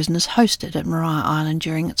political prisoners hosted at Maria Island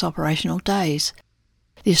during its operational days.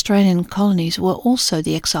 The Australian colonies were also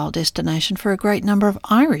the exile destination for a great number of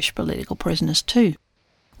Irish political prisoners too.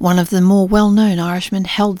 One of the more well-known Irishmen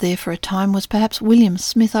held there for a time was perhaps William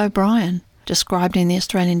Smith O'Brien, described in the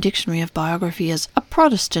Australian Dictionary of Biography as a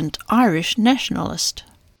Protestant Irish nationalist.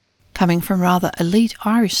 Coming from rather elite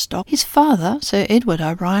Irish stock, his father, Sir Edward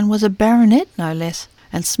O'Brien, was a baronet no less,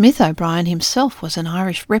 and Smith O'Brien himself was an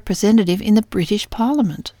Irish representative in the British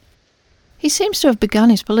Parliament. He seems to have begun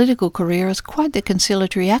his political career as quite the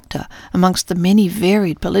conciliatory actor amongst the many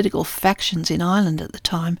varied political factions in Ireland at the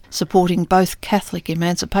time, supporting both Catholic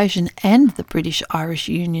emancipation and the British-Irish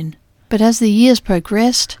Union. But as the years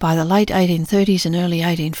progressed, by the late 1830s and early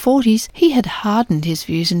 1840s, he had hardened his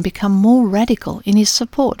views and become more radical in his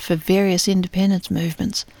support for various independence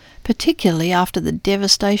movements, particularly after the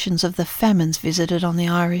devastations of the famines visited on the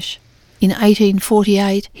Irish. In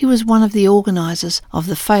 1848, he was one of the organisers of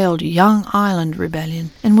the failed Young Ireland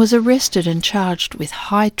Rebellion and was arrested and charged with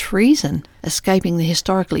high treason, escaping the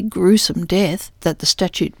historically gruesome death that the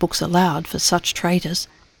statute books allowed for such traitors.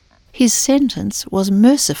 His sentence was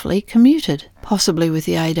mercifully commuted, possibly with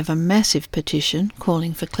the aid of a massive petition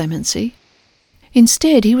calling for clemency.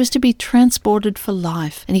 Instead, he was to be transported for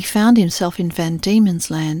life, and he found himself in Van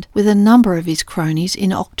Diemen's Land with a number of his cronies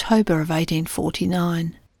in October of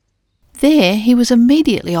 1849. There he was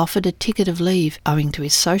immediately offered a ticket of leave, owing to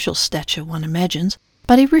his social stature, one imagines,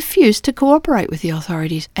 but he refused to cooperate with the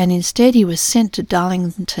authorities, and instead he was sent to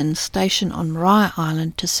Darlington Station on Maria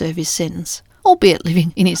Island to serve his sentence, albeit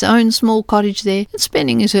living in his own small cottage there and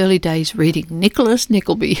spending his early days reading Nicholas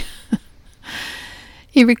Nickleby.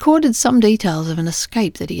 He recorded some details of an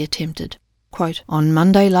escape that he attempted. Quote, "On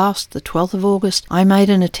Monday last, the 12th of August, I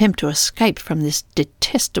made an attempt to escape from this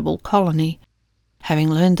detestable colony.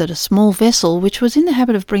 Having learned that a small vessel, which was in the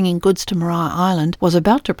habit of bringing goods to Maria Island, was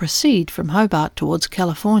about to proceed from Hobart towards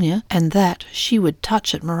California, and that she would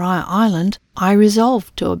touch at Maria Island, I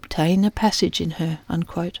resolved to obtain a passage in her."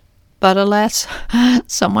 Unquote. But alas,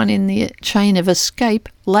 someone in the chain of escape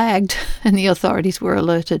lagged, and the authorities were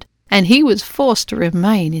alerted, and he was forced to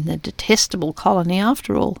remain in the detestable colony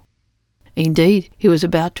after all. Indeed, he was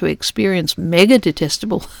about to experience mega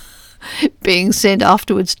detestable, being sent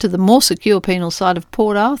afterwards to the more secure penal site of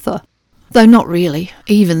Port Arthur. Though not really.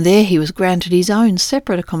 Even there he was granted his own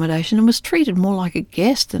separate accommodation and was treated more like a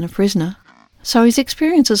guest than a prisoner. So his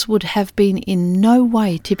experiences would have been in no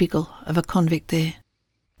way typical of a convict there.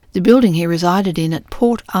 The building he resided in at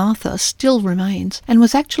Port Arthur still remains and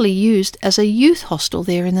was actually used as a youth hostel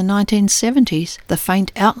there in the 1970s, the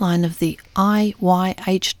faint outline of the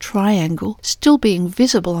IYH triangle still being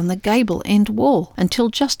visible on the gable end wall until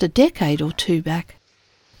just a decade or two back.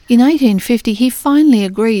 In 1850 he finally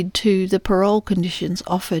agreed to the parole conditions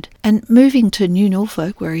offered, and moving to New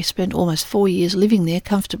Norfolk, where he spent almost 4 years living there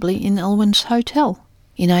comfortably in Elwyn's Hotel.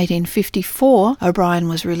 In 1854, O'Brien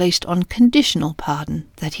was released on conditional pardon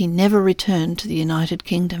that he never returned to the United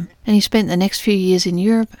Kingdom, and he spent the next few years in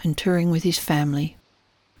Europe and touring with his family.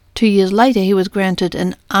 2 years later he was granted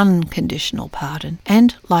an unconditional pardon,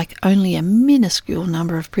 and, like only a minuscule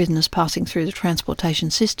number of prisoners passing through the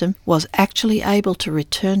transportation system, was actually able to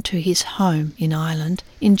return to his home in Ireland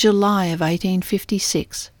in July of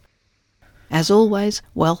 1856. As always,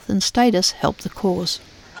 wealth and status helped the cause.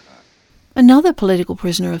 Another political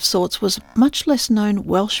prisoner of sorts was a much less known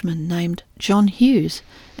Welshman named John Hughes,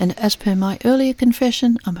 and as per my earlier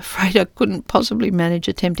confession, I'm afraid I couldn't possibly manage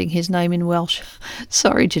attempting his name in Welsh.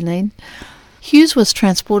 Sorry, Janine. Hughes was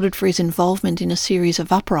transported for his involvement in a series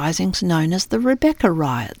of uprisings known as the Rebecca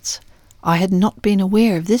Riots. I had not been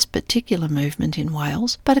aware of this particular movement in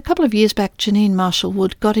Wales, but a couple of years back Janine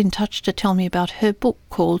Marshall-Wood got in touch to tell me about her book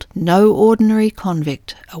called No Ordinary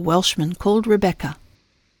Convict, A Welshman Called Rebecca.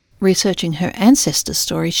 Researching her ancestors'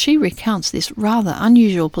 story, she recounts this rather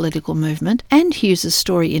unusual political movement, and Hughes's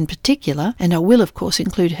story in particular, and I will of course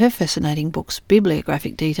include her fascinating book's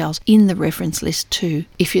bibliographic details in the reference list too,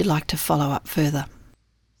 if you'd like to follow up further.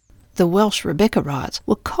 The Welsh Rebecca riots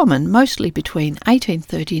were common mostly between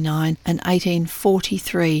 1839 and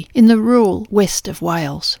 1843 in the rural west of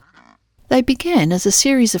Wales. They began as a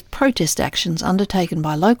series of protest actions undertaken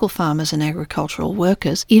by local farmers and agricultural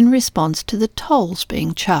workers in response to the tolls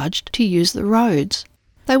being charged to use the roads.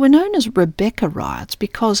 They were known as Rebecca riots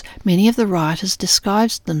because many of the rioters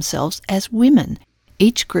disguised themselves as women.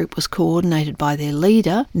 Each group was coordinated by their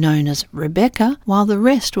leader, known as Rebecca, while the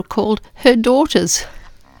rest were called her daughters.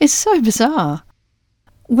 It's so bizarre.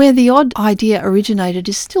 Where the odd idea originated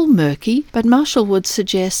is still murky, but Marshall-Wood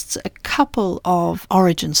suggests a couple of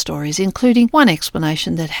origin stories, including one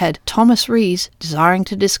explanation that had Thomas Rees, desiring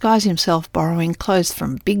to disguise himself, borrowing clothes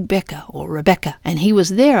from Big Becca or Rebecca, and he was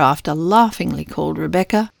thereafter laughingly called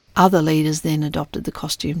Rebecca. Other leaders then adopted the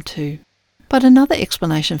costume too. But another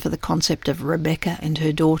explanation for the concept of Rebecca and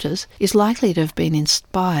her daughters is likely to have been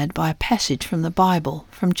inspired by a passage from the Bible,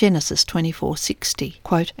 from Genesis 24:60.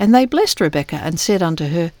 Quote, "And they blessed Rebecca and said unto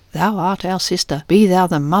her, Thou art our sister, be thou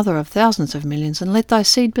the mother of thousands of millions, and let thy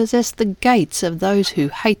seed possess the gates of those who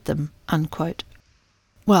hate them." Unquote.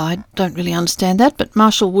 Well, I don't really understand that, but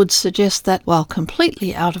Marshall-Wood suggests that, while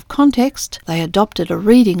completely out of context, they adopted a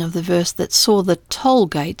reading of the verse that saw the toll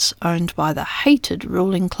gates owned by the hated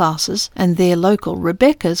ruling classes, and their local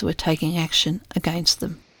Rebeccas were taking action against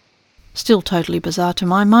them. Still totally bizarre to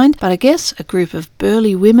my mind, but I guess a group of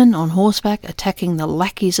burly women on horseback attacking the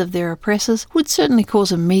lackeys of their oppressors would certainly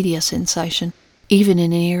cause a media sensation, even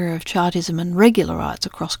in an era of Chartism and regular riots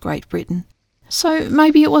across Great Britain. So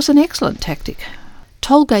maybe it was an excellent tactic.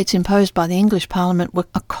 Toll gates imposed by the English Parliament were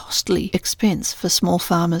a costly expense for small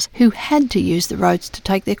farmers who had to use the roads to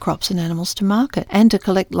take their crops and animals to market and to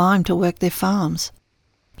collect lime to work their farms.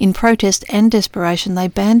 In protest and desperation, they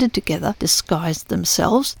banded together, disguised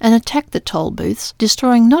themselves, and attacked the toll booths,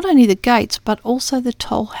 destroying not only the gates but also the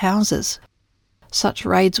toll houses. Such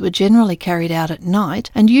raids were generally carried out at night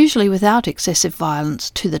and usually without excessive violence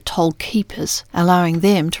to the toll keepers, allowing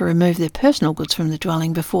them to remove their personal goods from the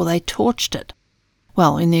dwelling before they torched it.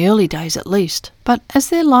 Well, in the early days at least. But as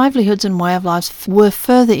their livelihoods and way of life were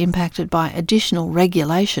further impacted by additional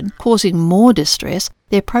regulation, causing more distress,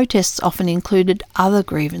 their protests often included other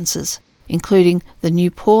grievances, including the new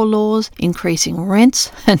poor laws, increasing rents,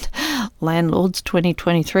 and landlords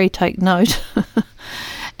 2023 take note,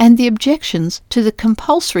 and the objections to the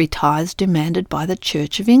compulsory tithes demanded by the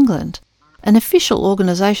Church of England, an official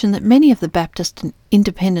organisation that many of the Baptist and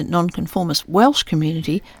independent nonconformist Welsh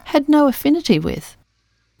community had no affinity with.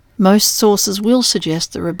 Most sources will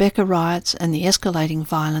suggest the Rebecca riots and the escalating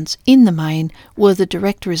violence in the main were the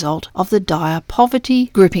direct result of the dire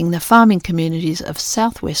poverty gripping the farming communities of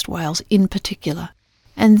southwest Wales in particular,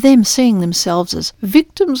 and them seeing themselves as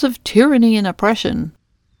victims of tyranny and oppression.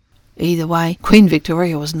 Either way, Queen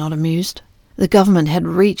Victoria was not amused. The government had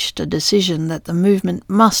reached a decision that the movement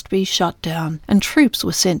must be shut down, and troops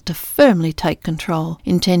were sent to firmly take control,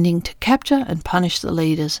 intending to capture and punish the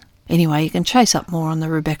leaders. Anyway, you can chase up more on the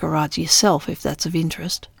Rebecca rights yourself if that's of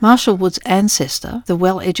interest. Marshall Wood's ancestor, the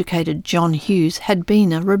well-educated John Hughes, had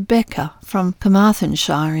been a Rebecca from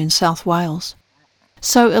Carmarthenshire in South Wales,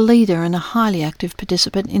 so a leader and a highly active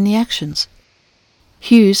participant in the actions.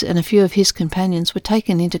 Hughes and a few of his companions were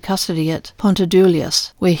taken into custody at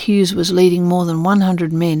Pontarddulais, where Hughes was leading more than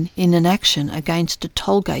 100 men in an action against a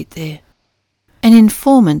toll gate there. An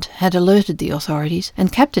informant had alerted the authorities,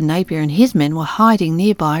 and Captain Napier and his men were hiding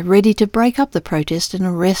nearby, ready to break up the protest and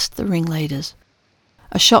arrest the ringleaders.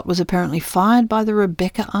 A shot was apparently fired by the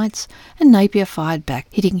Rebeccaites, and Napier fired back,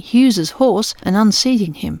 hitting Hughes's horse and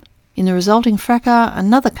unseating him. In the resulting fracas,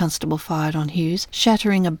 another constable fired on Hughes,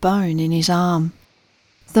 shattering a bone in his arm.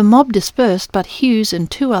 The mob dispersed, but Hughes and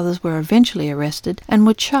 2 others were eventually arrested and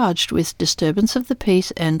were charged with disturbance of the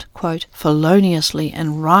peace and, quote, feloniously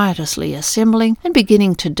and riotously assembling and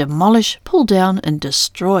beginning to demolish, pull down and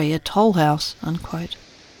destroy a toll house, unquote.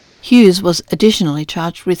 Hughes was additionally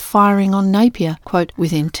charged with firing on Napier, quote,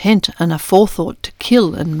 with intent and aforethought to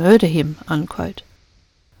kill and murder him, unquote.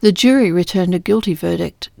 The jury returned a guilty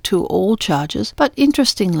verdict to all charges, but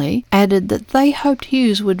interestingly added that they hoped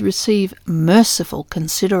Hughes would receive merciful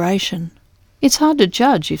consideration. It's hard to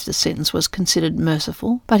judge if the sentence was considered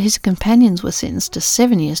merciful, but his companions were sentenced to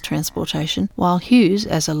 7 years transportation, while Hughes,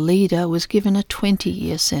 as a leader, was given a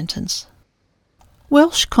 20-year sentence.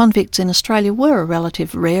 Welsh convicts in Australia were a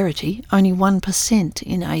relative rarity, only 1%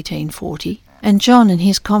 in 1840. And John and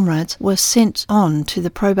his comrades were sent on to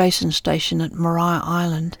the probation station at Maria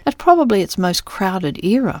Island at probably its most crowded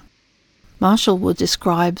era. Marshall Wood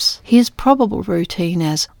describes his probable routine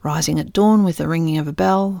as rising at dawn with the ringing of a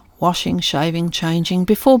bell, washing, shaving, changing,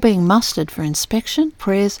 before being mustered for inspection,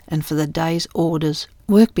 prayers, and for the day's orders.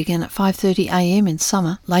 Work began at 5:30 a.m. in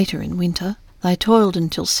summer, later in winter. They toiled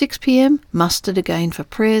until 6 p.m, mustered again for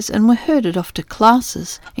prayers, and were herded off to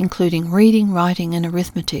classes, including reading, writing and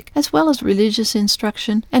arithmetic, as well as religious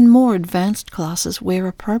instruction and more advanced classes where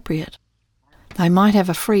appropriate. They might have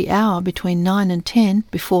a free hour between 9 and 10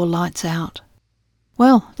 before lights out.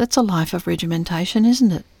 Well, that's a life of regimentation,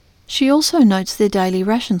 isn't it? She also notes their daily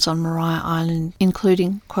rations on Maria Island,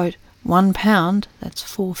 including, quote, 1 pound, that's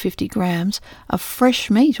 450 grams, of fresh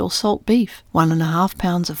meat or salt beef, 1.5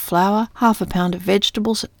 pounds of flour, half a pound of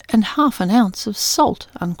vegetables, and half an ounce of salt,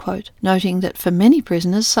 unquote, noting that for many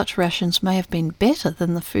prisoners such rations may have been better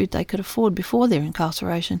than the food they could afford before their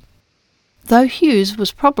incarceration. Though Hughes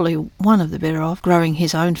was probably one of the better off growing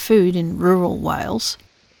his own food in rural Wales,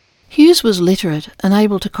 Hughes was literate and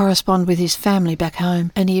able to correspond with his family back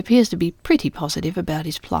home, and he appears to be pretty positive about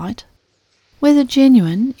his plight. Whether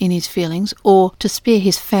genuine in his feelings or to spare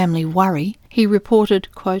his family worry, he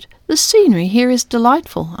reported, quote, the scenery here is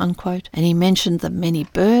delightful, unquote, and he mentioned the many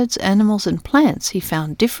birds, animals and plants he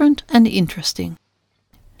found different and interesting.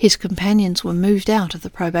 His companions were moved out of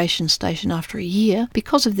the probation station after a year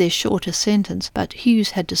because of their shorter sentence, but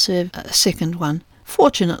Hughes had to serve a second one,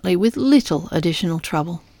 fortunately with little additional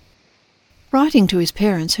trouble. Writing to his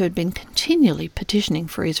parents, who had been continually petitioning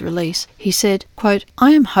for his release, he said, quote,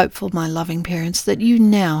 I am hopeful, my loving parents, that you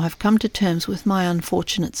now have come to terms with my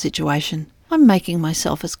unfortunate situation. I'm making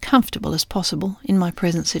myself as comfortable as possible in my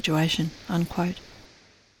present situation, unquote.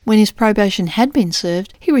 When his probation had been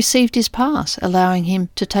served, he received his pass, allowing him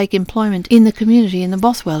to take employment in the community in the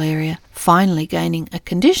Bothwell area, finally gaining a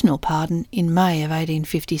conditional pardon in May of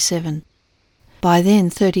 1857. By then,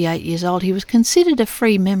 38 years old, he was considered a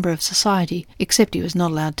free member of society, except he was not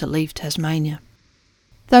allowed to leave Tasmania.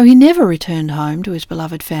 Though he never returned home to his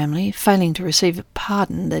beloved family, failing to receive a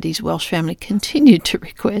pardon that his Welsh family continued to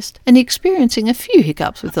request, and experiencing a few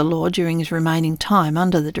hiccups with the law during his remaining time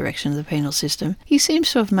under the direction of the penal system, he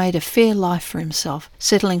seems to have made a fair life for himself,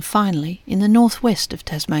 settling finally in the northwest of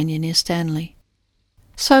Tasmania near Stanley.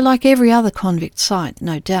 So, like every other convict site,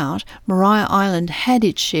 no doubt, Maria Island had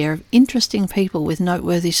its share of interesting people with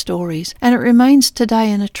noteworthy stories, and it remains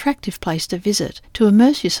today an attractive place to visit, to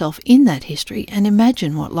immerse yourself in that history and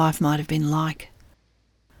imagine what life might have been like.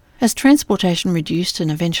 As transportation reduced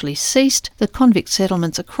and eventually ceased, the convict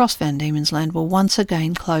settlements across Van Diemen's Land were once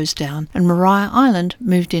again closed down, and Maria Island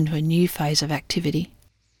moved into a new phase of activity.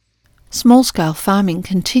 Small-scale farming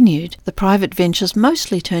continued, the private ventures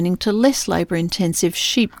mostly turning to less labour-intensive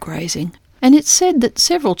sheep grazing, and it's said that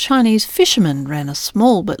several Chinese fishermen ran a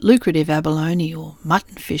small but lucrative abalone or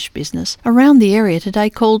mutton fish business around the area today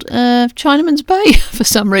called Chinaman's Bay for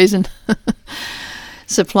some reason,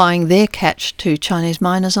 supplying their catch to Chinese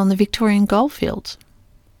miners on the Victorian goldfields.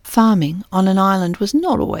 Farming on an island was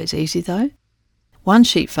not always easy though. One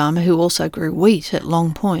sheep farmer, who also grew wheat at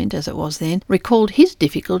Long Point, as it was then, recalled his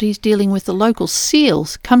difficulties dealing with the local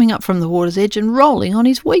seals coming up from the water's edge and rolling on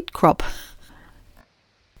his wheat crop.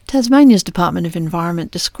 Tasmania's Department of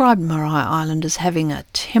Environment described Marai Island as having a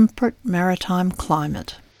temperate maritime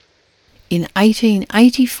climate. In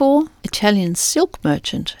 1884, Italian silk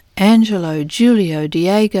merchant Angelo Giulio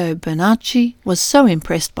Diego Bernacchi was so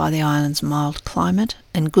impressed by the island's mild climate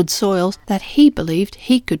and good soils that he believed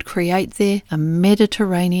he could create there a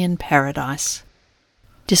Mediterranean paradise.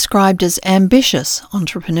 Described as ambitious,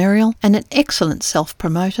 entrepreneurial and an excellent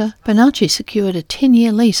self-promoter, Bernacchi secured a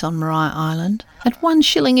 10-year lease on Marai Island at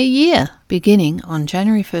 $1 a year, beginning on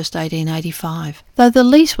January 1st, 1885, though the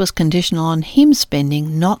lease was conditional on him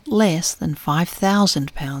spending not less than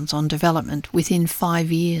 £5,000 on development within 5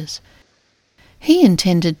 years. He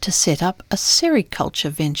intended to set up a sericulture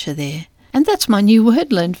venture there, and that's my new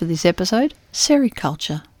word learned for this episode,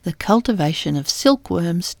 sericulture, the cultivation of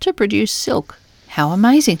silkworms to produce silk. How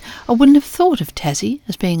amazing! I wouldn't have thought of Tassie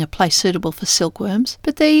as being a place suitable for silkworms,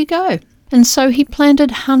 but there you go. And so he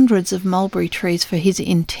planted hundreds of mulberry trees for his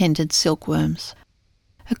intended silkworms.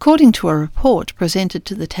 According to a report presented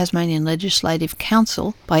to the Tasmanian Legislative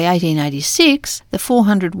Council, by 1886, the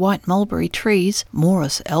 400 white mulberry trees,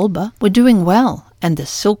 Morus alba, were doing well, and the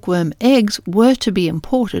silkworm eggs were to be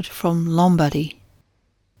imported from Lombardy.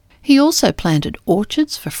 He also planted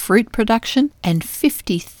orchards for fruit production and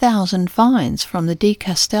 50,000 vines from the De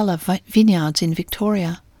Castella vineyards in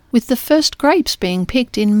Victoria, with the first grapes being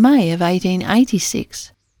picked in May of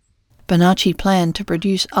 1886. Bernacchi planned to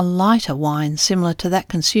produce a lighter wine similar to that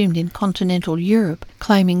consumed in continental Europe,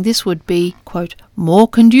 claiming this would be, quote, more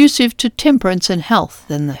conducive to temperance and health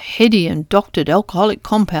than the heady and doctored alcoholic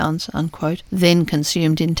compounds, unquote, then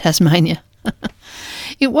consumed in Tasmania.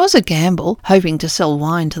 It was a gamble, hoping to sell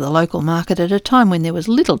wine to the local market at a time when there was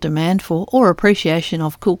little demand for or appreciation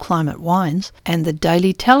of cool climate wines, and the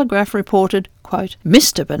Daily Telegraph reported, quote,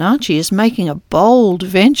 Mr. Bernacchi is making a bold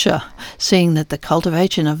venture, seeing that the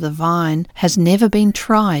cultivation of the vine has never been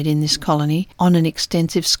tried in this colony on an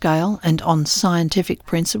extensive scale and on scientific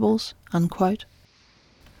principles, unquote.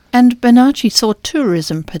 And Bernacchi saw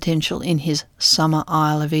tourism potential in his summer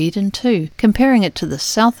Isle of Eden too, comparing it to the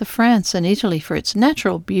south of France and Italy for its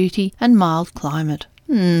natural beauty and mild climate.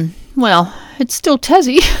 Well, it's still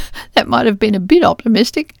Tassie. That might have been a bit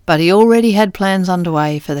optimistic, but he already had plans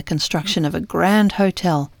underway for the construction of a grand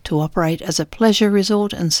hotel to operate as a pleasure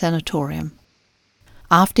resort and sanatorium.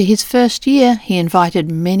 After his first year, he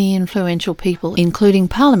invited many influential people, including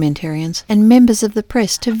parliamentarians and members of the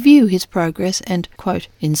press, to view his progress and, quote,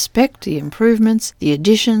 inspect the improvements, the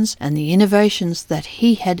additions and the innovations that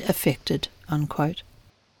he had effected, unquote.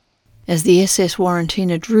 As the SS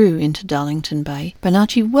Warrentina drew into Darlington Bay,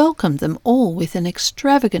 Bernacchi welcomed them all with an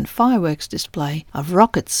extravagant fireworks display of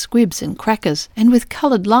rockets, squibs and crackers, and with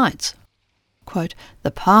coloured lights. Quote,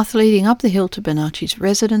 the path leading up the hill to Bernacchi's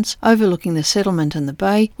residence, overlooking the settlement and the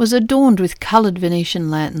bay, was adorned with coloured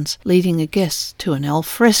Venetian lanterns, leading the guests to an al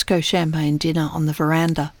fresco champagne dinner on the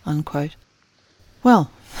veranda, unquote.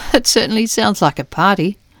 Well, that certainly sounds like a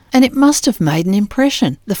party. And it must have made an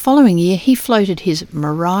impression. The following year he floated his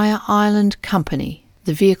Marai Island Company,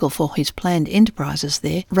 the vehicle for his planned enterprises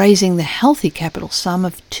there, raising the healthy capital sum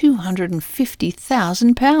of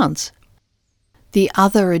 £250,000. The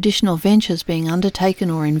other additional ventures being undertaken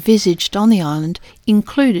or envisaged on the island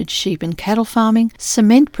included sheep and cattle farming,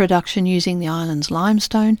 cement production using the island's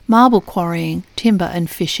limestone, marble quarrying, timber and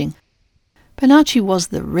fishing. Bernacchi was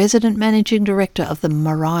the resident managing director of the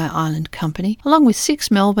Marai Island Company, along with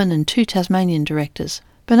 6 Melbourne and 2 Tasmanian directors.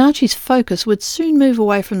 Bernacchi's focus would soon move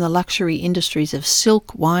away from the luxury industries of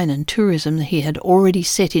silk, wine and tourism that he had already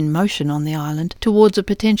set in motion on the island towards a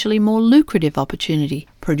potentially more lucrative opportunity,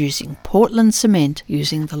 producing Portland cement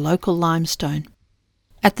using the local limestone.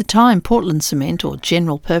 At the time, Portland cement, or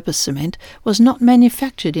general-purpose cement, was not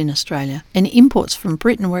manufactured in Australia, and imports from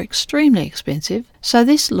Britain were extremely expensive, so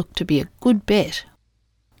this looked to be a good bet.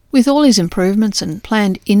 With all his improvements and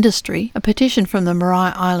planned industry, a petition from the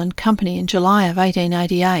Marai Island Company in July of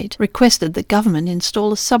 1888 requested the government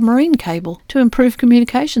install a submarine cable to improve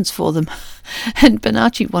communications for them, and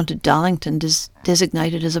Bernacchi wanted Darlington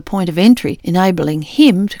designated as a point of entry, enabling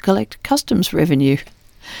him to collect customs revenue.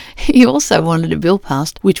 He also wanted a bill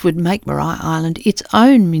passed which would make Marai Island its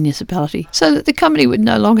own municipality, so that the company would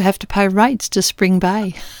no longer have to pay rates to Spring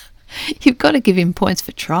Bay. You've got to give him points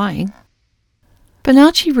for trying.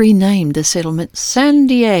 Bernacchi renamed the settlement San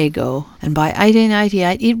Diego, and by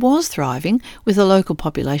 1888 it was thriving, with a local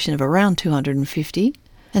population of around 250.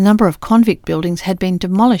 A number of convict buildings had been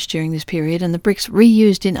demolished during this period and the bricks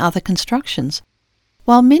reused in other constructions.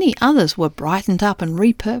 while many others were brightened up and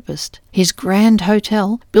repurposed. His grand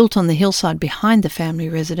hotel, built on the hillside behind the family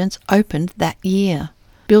residence, opened that year.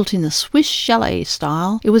 Built in the Swiss chalet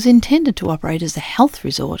style, it was intended to operate as a health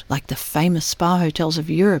resort, like the famous spa hotels of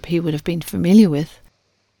Europe he would have been familiar with.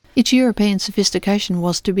 Its European sophistication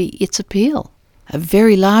was to be its appeal. A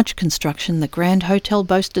very large construction, the Grand Hotel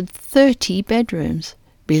boasted 30 bedrooms,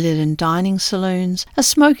 billiard and dining saloons, a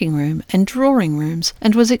smoking room and drawing rooms,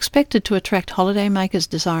 and was expected to attract holidaymakers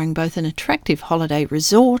desiring both an attractive holiday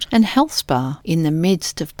resort and health spa in the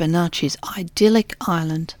midst of Bonacci's idyllic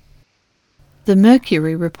island. The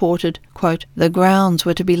Mercury reported, quote, "The grounds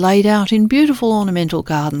were to be laid out in beautiful ornamental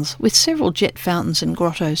gardens with several jet fountains and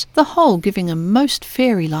grottos, the whole giving a most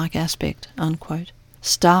fairy-like aspect," unquote.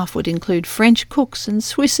 Staff would include French cooks and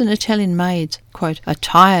Swiss and Italian maids, quote,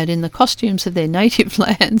 "attired in the costumes of their native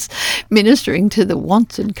lands, ministering to the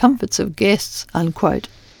wants and comforts of guests," unquote.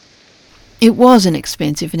 It was an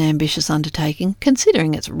expensive and ambitious undertaking,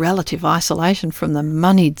 considering its relative isolation from the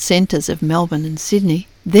moneyed centres of Melbourne and Sydney,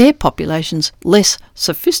 their populations less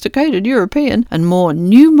sophisticated European and more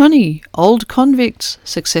new money, old convicts,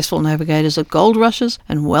 successful navigators of gold rushes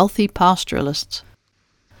and wealthy pastoralists.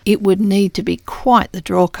 It would need to be quite the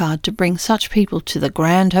drawcard to bring such people to the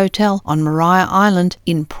Grand Hotel on Maria Island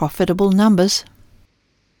in profitable numbers.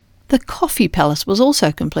 The Coffee Palace was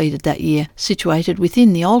also completed that year, situated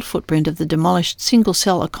within the old footprint of the demolished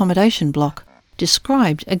single-cell accommodation block,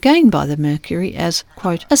 described again by the Mercury as,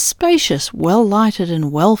 quote, "a spacious, well-lighted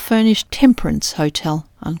and well-furnished temperance hotel,"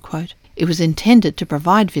 unquote. It was intended to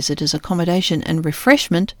provide visitors accommodation and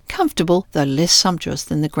refreshment, comfortable though less sumptuous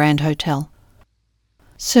than the Grand Hotel.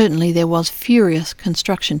 Certainly there was furious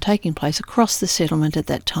construction taking place across the settlement at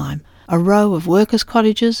that time. A row of workers'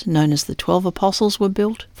 cottages, known as the 12 Apostles, were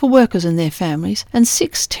built for workers and their families, and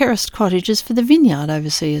 6 terraced cottages for the vineyard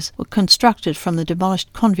overseers were constructed from the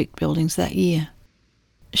demolished convict buildings that year.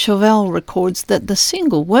 Chauvel records that the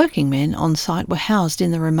single working men on site were housed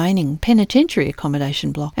in the remaining penitentiary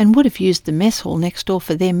accommodation block and would have used the mess hall next door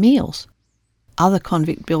for their meals. Other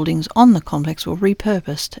convict buildings on the complex were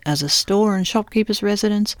repurposed as a store and shopkeeper's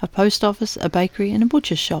residence, a post office, a bakery and a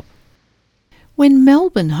butcher's shop. When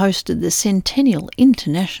Melbourne hosted the Centennial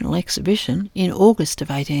International Exhibition in August of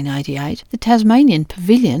 1888, the Tasmanian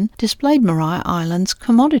Pavilion displayed Maria Island's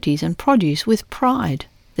commodities and produce with pride.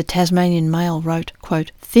 The Tasmanian Mail wrote,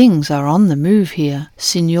 quote, "Things are on the move here.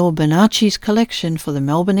 Signor Bonacci's collection for the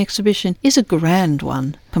Melbourne exhibition is a grand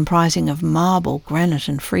one, comprising of marble, granite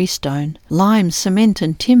and freestone, lime, cement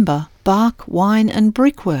and timber, bark, wine and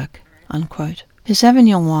brickwork," unquote. His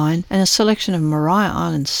Avignon wine and a selection of Maria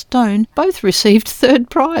Island stone both received third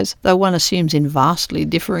prize, though one assumes in vastly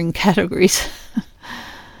differing categories.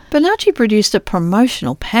 Bonacci produced a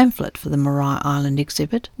promotional pamphlet for the Maria Island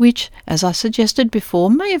exhibit, which, as I suggested before,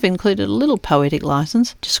 may have included a little poetic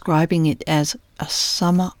license, describing it as a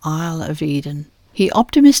summer Isle of Eden. He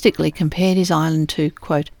optimistically compared his island to,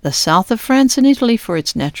 quote, "the south of France and Italy for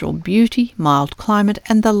its natural beauty, mild climate,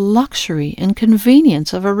 and the luxury and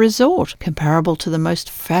convenience of a resort, comparable to the most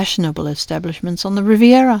fashionable establishments on the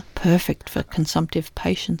Riviera, perfect for consumptive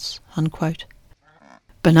patients," unquote.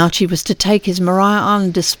 Bonacci was to take his Maria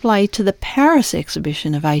Island display to the Paris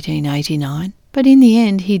exhibition of 1889, but in the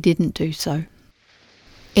end he didn't do so.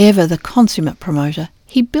 Ever the consummate promoter,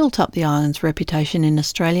 he built up the island's reputation in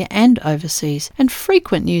Australia and overseas, and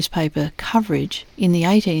frequent newspaper coverage in the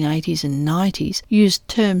 1880s and 90s used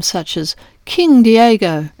terms such as King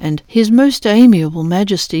Diego and His Most Amiable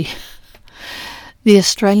Majesty. The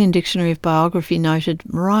Australian Dictionary of Biography noted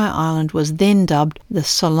Maria Island was then dubbed the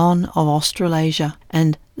Salon of Australasia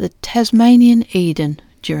and the Tasmanian Eden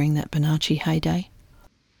during that Bonacci heyday.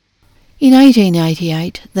 In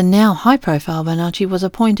 1888, the now high-profile Bonacci was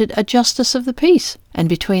appointed a Justice of the Peace, and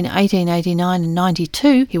between 1889 and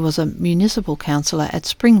 92 he was a municipal councillor at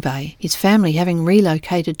Spring Bay, his family having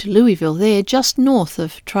relocated to Louisville there just north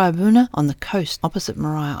of Tribuna on the coast opposite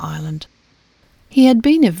Maria Island. He had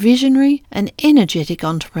been a visionary, an energetic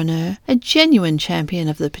entrepreneur, a genuine champion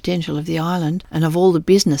of the potential of the island and of all the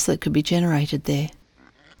business that could be generated there.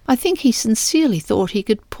 I think he sincerely thought he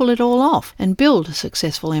could pull it all off and build a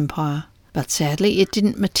successful empire, but sadly it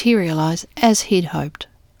didn't materialise as he'd hoped.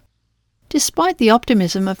 Despite the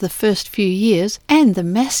optimism of the first few years and the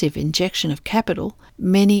massive injection of capital,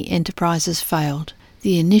 many enterprises failed.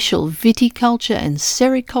 The initial viticulture and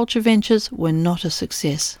sericulture ventures were not a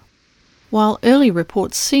success. While early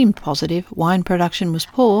reports seemed positive, wine production was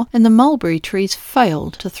poor and the mulberry trees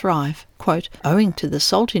failed to thrive, quote, "owing to the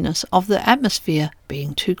saltiness of the atmosphere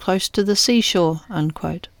being too close to the seashore,"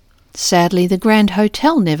 unquote. Sadly, the Grand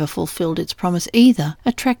Hotel never fulfilled its promise either,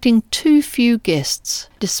 attracting too few guests.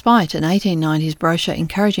 Despite an 1890s brochure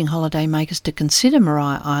encouraging holidaymakers to consider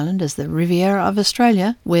Maria Island as the Riviera of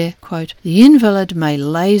Australia, where, quote, the invalid may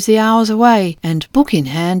laze the hours away and, book in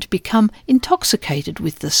hand, become intoxicated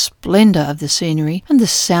with the splendour of the scenery and the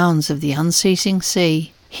sounds of the unceasing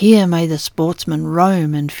sea. Here may the sportsman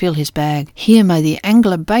roam and fill his bag. Here may the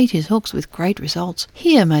angler bait his hooks with great results.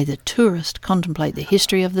 Here may the tourist contemplate the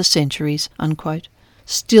history of the centuries, unquote.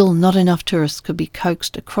 Still, not enough tourists could be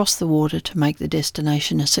coaxed across the water to make the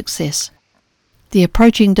destination a success. The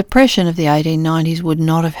approaching depression of the 1890s would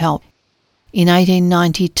not have helped. In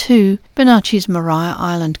 1892, Bonacci's Maria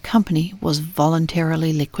Island Company was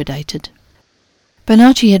voluntarily liquidated.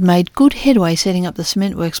 Bonacci had made good headway setting up the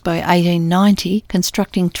cement works by 1890,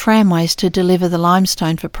 constructing tramways to deliver the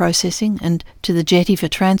limestone for processing and to the jetty for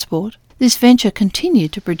transport. This venture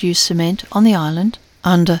continued to produce cement on the island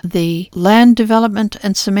under the Land Development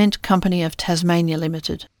and Cement Company of Tasmania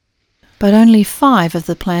Limited. But only 5 of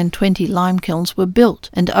the planned 20 lime kilns were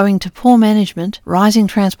built, and owing to poor management, rising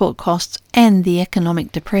transport costs and the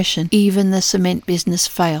economic depression, even the cement business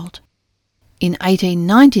failed. In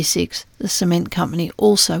 1896, the cement company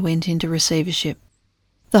also went into receivership.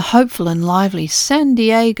 The hopeful and lively San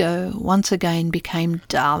Diego once again became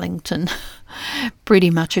Darlington,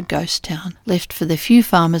 pretty much a ghost town, left for the few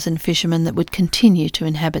farmers and fishermen that would continue to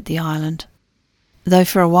inhabit the island. Though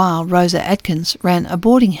for a while Rosa Atkins ran a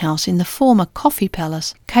boarding house in the former Coffee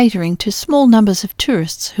Palace, catering to small numbers of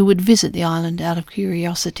tourists who would visit the island out of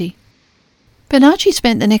curiosity. Bonacci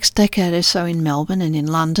spent the next decade or so in Melbourne and in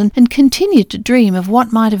London and continued to dream of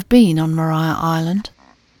what might have been on Maria Island.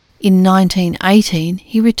 In 1918,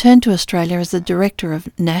 he returned to Australia as the director of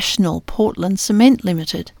National Portland Cement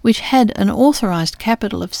Limited, which had an authorised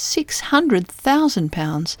capital of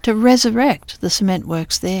 £600,000 to resurrect the cement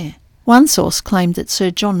works there. One source claimed that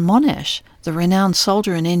Sir John Monash, the renowned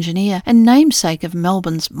soldier and engineer and namesake of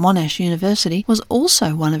Melbourne's Monash University, was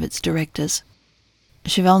also one of its directors.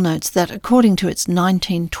 Chevelle notes that according to its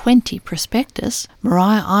 1920 prospectus,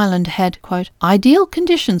 Maria Island had, quote, ideal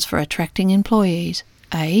conditions for attracting employees.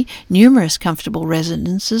 A. Numerous comfortable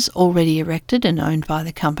residences already erected and owned by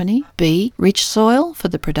the company. B. Rich soil for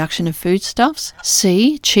the production of foodstuffs.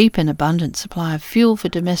 C. Cheap and abundant supply of fuel for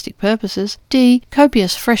domestic purposes. D.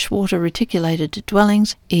 Copious freshwater reticulated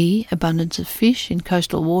dwellings. E. Abundance of fish in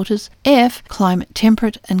coastal waters. F. Climate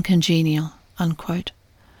temperate and congenial, unquote.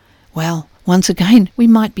 Well, once again, we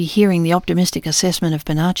might be hearing the optimistic assessment of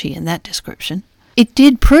Bonacci in that description. It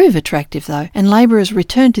did prove attractive, though, and labourers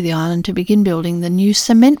returned to the island to begin building the new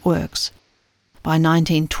cement works. By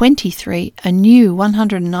 1923, a new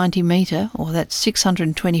 190-metre, or that's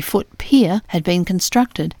 620-foot pier had been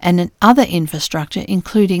constructed, and other infrastructure,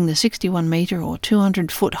 including the 61-metre or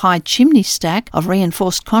 200-foot high chimney stack of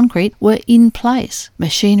reinforced concrete, were in place.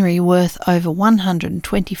 Machinery worth over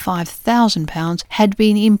 £125,000 had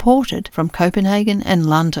been imported from Copenhagen and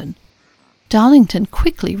London. Darlington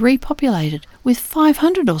quickly repopulated, with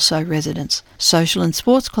 500 or so residents. Social and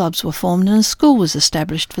sports clubs were formed and a school was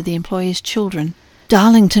established for the employees' children.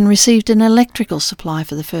 Darlington received an electrical supply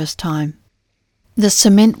for the first time. The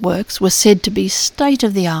cement works were said to be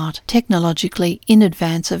state-of-the-art, technologically in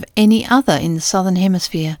advance of any other in the Southern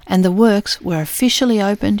Hemisphere, and the works were officially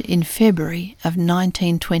opened in February of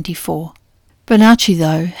 1924. Bonacci,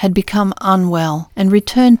 though, had become unwell and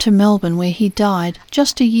returned to Melbourne, where he died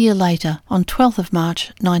just a year later, on 12th of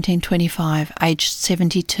March 1925, aged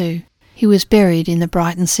 72. He was buried in the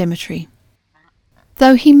Brighton Cemetery.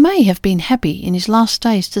 Though he may have been happy in his last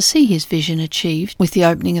days to see his vision achieved with the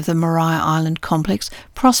opening of the Maria Island complex,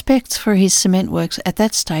 prospects for his cement works at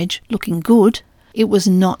that stage looking good, it was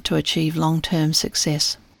not to achieve long-term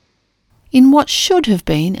success. In what should have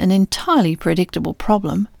been an entirely predictable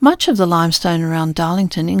problem, much of the limestone around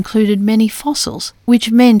Darlington included many fossils,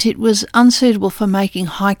 which meant it was unsuitable for making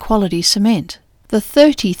high-quality cement. The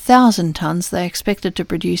 30,000 tonnes they expected to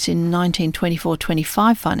produce in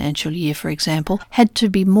 1924-25 financial year, for example, had to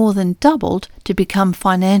be more than doubled to become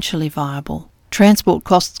financially viable. Transport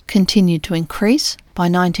costs continued to increase. By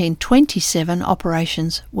 1927,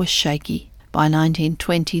 operations were shaky. By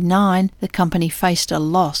 1929, the company faced a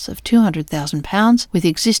loss of £200,000 with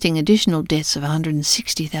existing additional debts of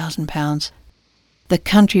 £160,000. The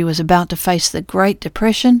country was about to face the Great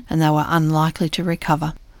Depression and they were unlikely to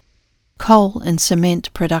recover. Coal and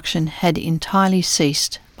cement production had entirely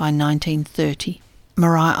ceased by 1930.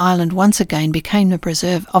 Maria Island once again became the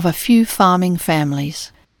preserve of a few farming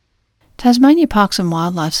families. Tasmania Parks and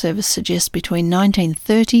Wildlife Service suggests between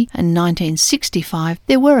 1930 and 1965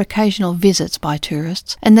 there were occasional visits by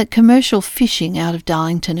tourists and that commercial fishing out of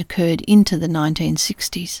Darlington occurred into the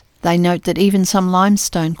 1960s. They note that even some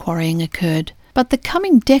limestone quarrying occurred. But the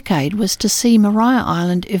coming decade was to see Maria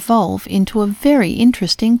Island evolve into a very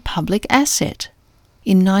interesting public asset.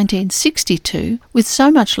 In 1962, with so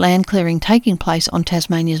much land clearing taking place on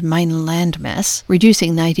Tasmania's main landmass,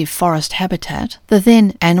 reducing native forest habitat, the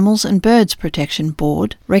then Animals and Birds Protection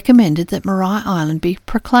Board recommended that Maria Island be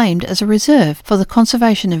proclaimed as a reserve for the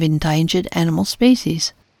conservation of endangered animal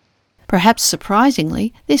species. Perhaps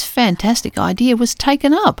surprisingly, this fantastic idea was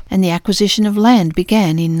taken up and the acquisition of land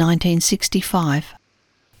began in 1965.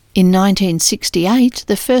 In 1968,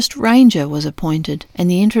 the first ranger was appointed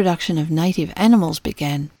and the introduction of native animals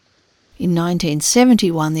began. In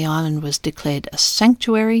 1971, the island was declared a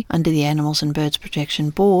sanctuary under the Animals and Birds Protection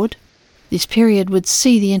Board. This period would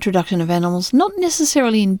see the introduction of animals not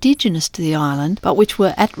necessarily indigenous to the island, but which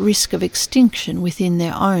were at risk of extinction within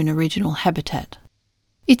their own original habitat.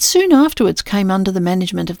 It soon afterwards came under the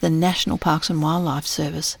management of the National Parks and Wildlife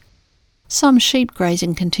Service. Some sheep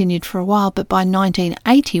grazing continued for a while, but by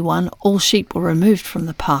 1981 all sheep were removed from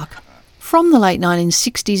the park. From the late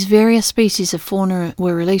 1960s, various species of fauna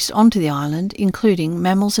were released onto the island, including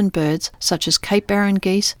mammals and birds such as Cape Barren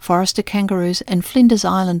geese, Forester kangaroos and Flinders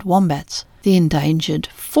Island wombats. The endangered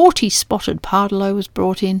 40-spotted pardalo was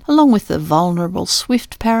brought in, along with the vulnerable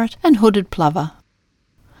swift parrot and hooded plover.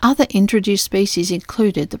 Other introduced species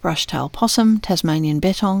included the brush-tail possum, Tasmanian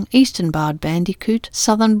bettong, eastern barred bandicoot,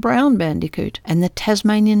 southern brown bandicoot, and the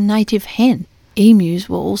Tasmanian native hen. Emus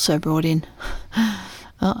were also brought in.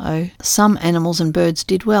 Some animals and birds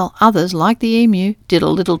did well. Others, like the emu, did a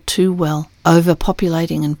little too well,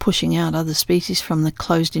 overpopulating and pushing out other species from the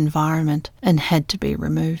closed environment, and had to be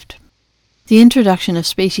removed. The introduction of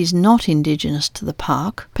species not indigenous to the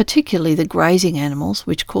park, particularly the grazing animals,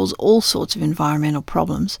 which cause all sorts of environmental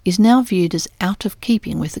problems, is now viewed as out of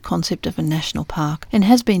keeping with the concept of a national park and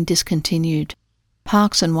has been discontinued.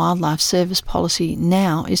 Parks and Wildlife Service policy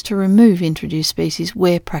now is to remove introduced species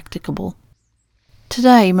where practicable.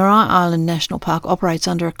 Today, Maria Island National Park operates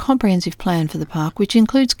under a comprehensive plan for the park, which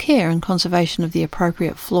includes care and conservation of the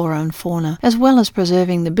appropriate flora and fauna, as well as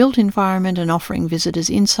preserving the built environment and offering visitors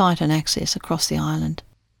insight and access across the island.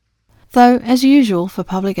 Though, as usual for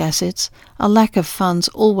public assets, a lack of funds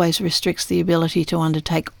always restricts the ability to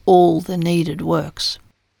undertake all the needed works.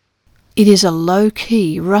 It is a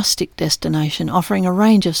low-key, rustic destination offering a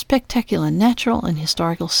range of spectacular natural and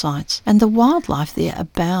historical sights, and the wildlife there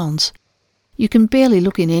abounds. You can barely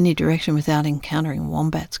look in any direction without encountering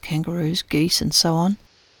wombats, kangaroos, geese and so on.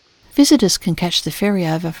 Visitors can catch the ferry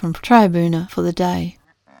over from Trayabuna for the day.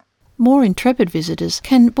 More intrepid visitors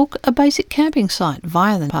can book a basic camping site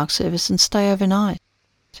via the park service and stay overnight.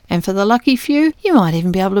 And for the lucky few, you might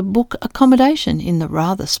even be able to book accommodation in the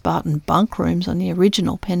rather Spartan bunk rooms on the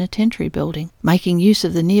original penitentiary building, making use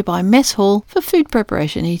of the nearby mess hall for food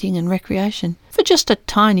preparation, eating and recreation, for just a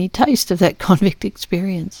tiny taste of that convict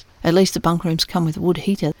experience. At least the bunk rooms come with a wood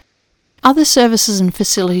heater. Other services and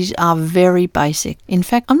facilities are very basic. In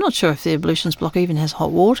fact, I'm not sure if the ablutions block even has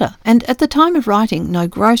hot water. And at the time of writing, no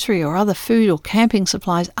grocery or other food or camping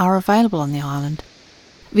supplies are available on the island.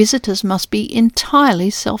 Visitors must be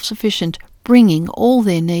entirely self-sufficient, bringing all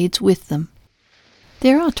their needs with them.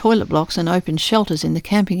 There are toilet blocks and open shelters in the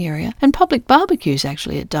camping area, and public barbecues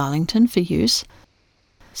actually at Darlington for use.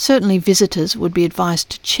 Certainly visitors would be advised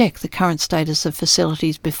to check the current status of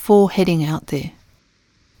facilities before heading out there.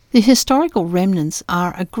 The historical remnants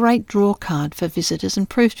are a great draw card for visitors and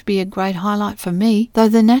prove to be a great highlight for me, though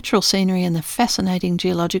the natural scenery and the fascinating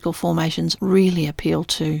geological formations really appeal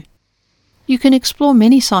too. You can explore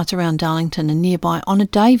many sites around Darlington and nearby on a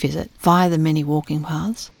day visit via the many walking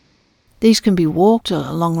paths. These can be walked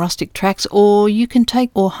along rustic tracks, or you can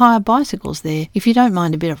take or hire bicycles there if you don't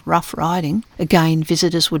mind a bit of rough riding. Again,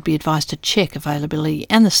 visitors would be advised to check availability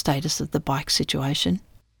and the status of the bike situation.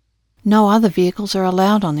 No other vehicles are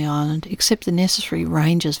allowed on the island except the necessary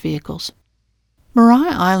rangers' vehicles.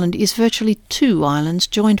 Maria Island is virtually two islands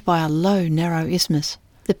joined by a low, narrow isthmus.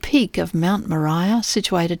 The peak of Mount Maria,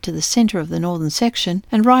 situated to the centre of the northern section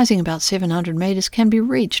and rising about 700 metres, can be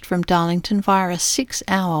reached from Darlington via a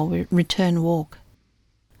 6-hour return walk.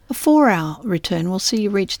 A 4-hour return will see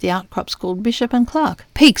you reach the outcrops called Bishop and Clark,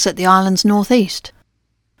 peaks at the island's northeast.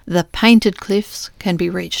 The Painted Cliffs can be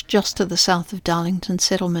reached just to the south of Darlington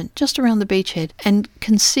settlement, just around the beachhead, and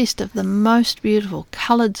consist of the most beautiful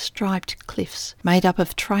coloured striped cliffs made up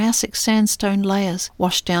of Triassic sandstone layers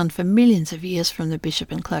washed down for millions of years from the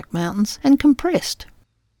Bishop and Clark Mountains and compressed.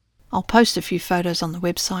 I'll post a few photos on the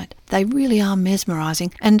website. They really are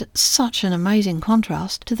mesmerising and such an amazing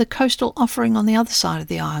contrast to the coastal offering on the other side of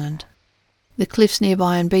the island. The cliffs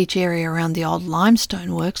nearby and beach area around the old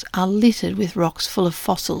limestone works are littered with rocks full of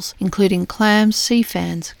fossils, including clams, sea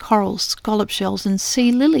fans, corals, scallop shells and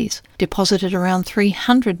sea lilies, deposited around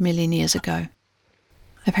 300 million years ago.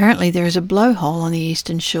 Apparently there is a blowhole on the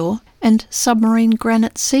eastern shore and submarine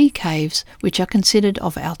granite sea caves, which are considered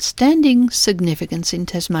of outstanding significance in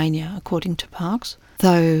Tasmania, according to Parkes,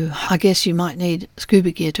 though I guess you might need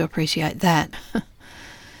scuba gear to appreciate that.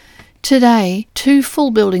 Today, 2 full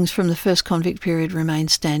buildings from the first convict period remain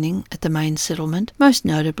standing at the main settlement, most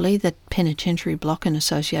notably the penitentiary block and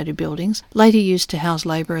associated buildings, later used to house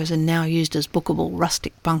labourers and now used as bookable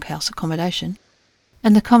rustic bunkhouse accommodation,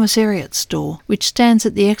 and the commissariat store, which stands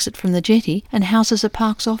at the exit from the jetty and houses a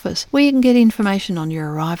Parkes office where you can get information on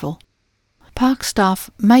your arrival. Park staff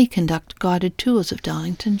may conduct guided tours of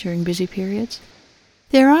Darlington during busy periods.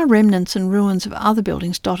 There are remnants and ruins of other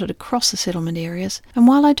buildings dotted across the settlement areas, and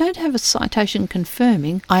while I don't have a citation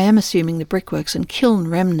confirming, I am assuming the brickworks and kiln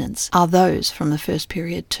remnants are those from the first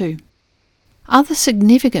period too. Other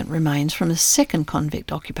significant remains from the second convict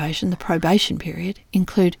occupation, the probation period,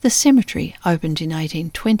 include the cemetery, opened in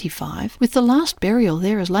 1825, with the last burial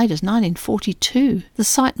there as late as 1942, the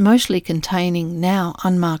site mostly containing now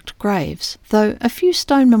unmarked graves, though a few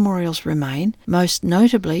stone memorials remain, most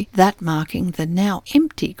notably that marking the now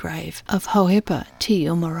empty grave of Hohepa Te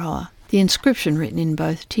Umaroa, the inscription written in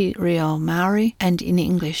both Te Reo Maori and in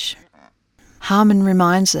English. Harmon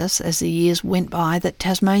reminds us as the years went by that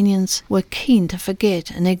Tasmanians were keen to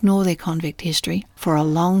forget and ignore their convict history. For a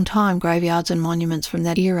long time, graveyards and monuments from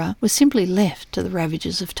that era were simply left to the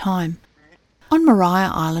ravages of time. On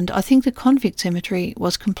Maria Island, I think the convict cemetery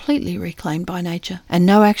was completely reclaimed by nature, and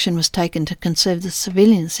no action was taken to conserve the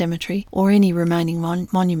civilian cemetery or any remaining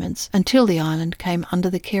monuments until the island came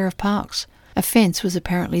under the care of Parkes. A fence was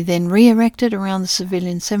apparently then re-erected around the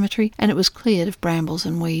civilian cemetery, and it was cleared of brambles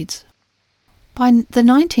and weeds. By the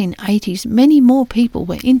 1980s, many more people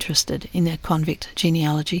were interested in their convict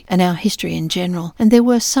genealogy and our history in general, and there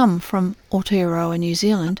were some from Aotearoa, New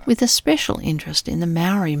Zealand, with a special interest in the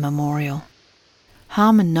Maori memorial.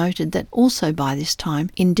 Harmon noted that also by this time,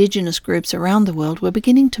 Indigenous groups around the world were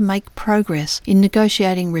beginning to make progress in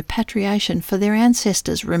negotiating repatriation for their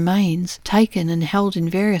ancestors' remains, taken and held in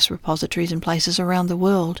various repositories and places around the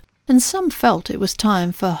world, and some felt it was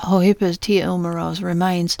time for Hohepa Te Umaroa's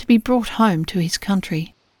remains to be brought home to his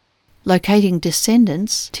country. Locating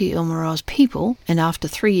descendants, Te Umaroa's people, and after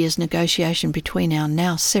 3 years' negotiation between our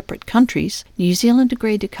now separate countries, New Zealand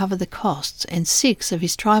agreed to cover the costs, and 6 of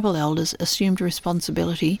his tribal elders assumed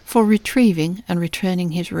responsibility for retrieving and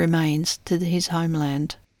returning his remains to his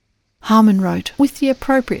homeland. Harmon wrote, with the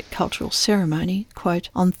appropriate cultural ceremony, quote,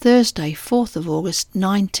 on Thursday, 4th of August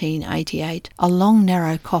 1988, a long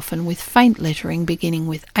narrow coffin with faint lettering beginning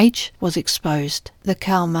with H was exposed. The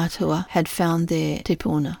Kaumatua had found their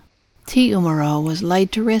tipuna. Te Umaroa was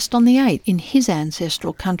laid to rest on the 8th in his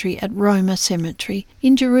ancestral country at Roma Cemetery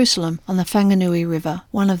in Jerusalem on the Whanganui River,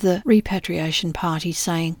 one of the repatriation parties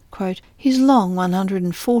saying, quote, his long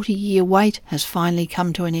 140-year wait has finally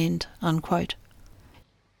come to an end, unquote.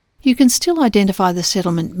 You can still identify the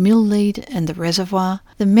settlement mill lead and the reservoir,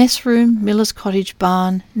 the mess room, miller's cottage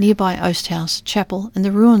barn, nearby Oast House, chapel, and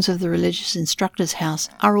the ruins of the religious instructor's house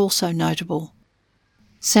are also notable.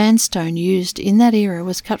 Sandstone used in that era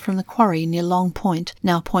was cut from the quarry near Long Point,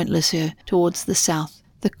 now Point Lisieux, towards the south.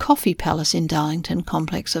 The Coffee Palace in Darlington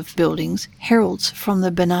complex of buildings heralds from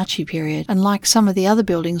the Bernacchi period, and like some of the other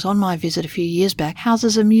buildings on my visit a few years back,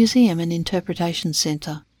 houses a museum and interpretation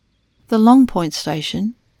centre. The Long Point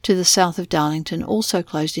station, to the south of Darlington, also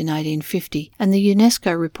closed in 1850, and the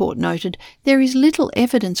UNESCO report noted there is little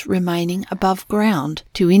evidence remaining above ground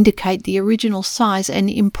to indicate the original size and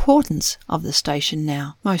importance of the station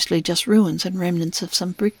now, mostly just ruins and remnants of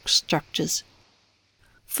some brick structures.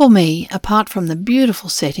 For me, apart from the beautiful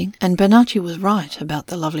setting, and Bernacchi was right about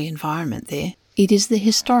the lovely environment there, it is the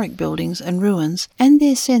historic buildings and ruins and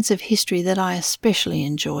their sense of history that I especially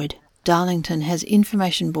enjoyed. Darlington has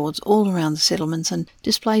information boards all around the settlements and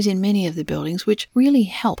displays in many of the buildings which really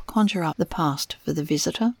help conjure up the past for the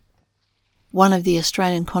visitor. One of the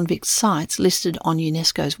Australian convict sites listed on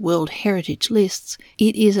UNESCO's World Heritage lists,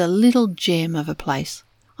 it is a little gem of a place.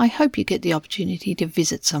 I hope you get the opportunity to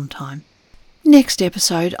visit sometime. Next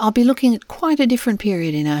episode, I'll be looking at quite a different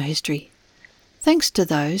period in our history. Thanks to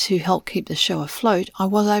those who helped keep the show afloat, I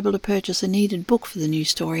was able to purchase a needed book for the new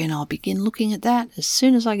story, and I'll begin looking at that as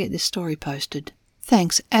soon as I get this story posted.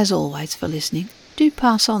 Thanks, as always, for listening. Do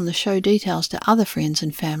pass on the show details to other friends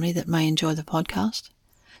and family that may enjoy the podcast.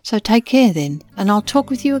 So take care then, and I'll talk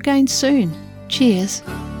with you again soon. Cheers.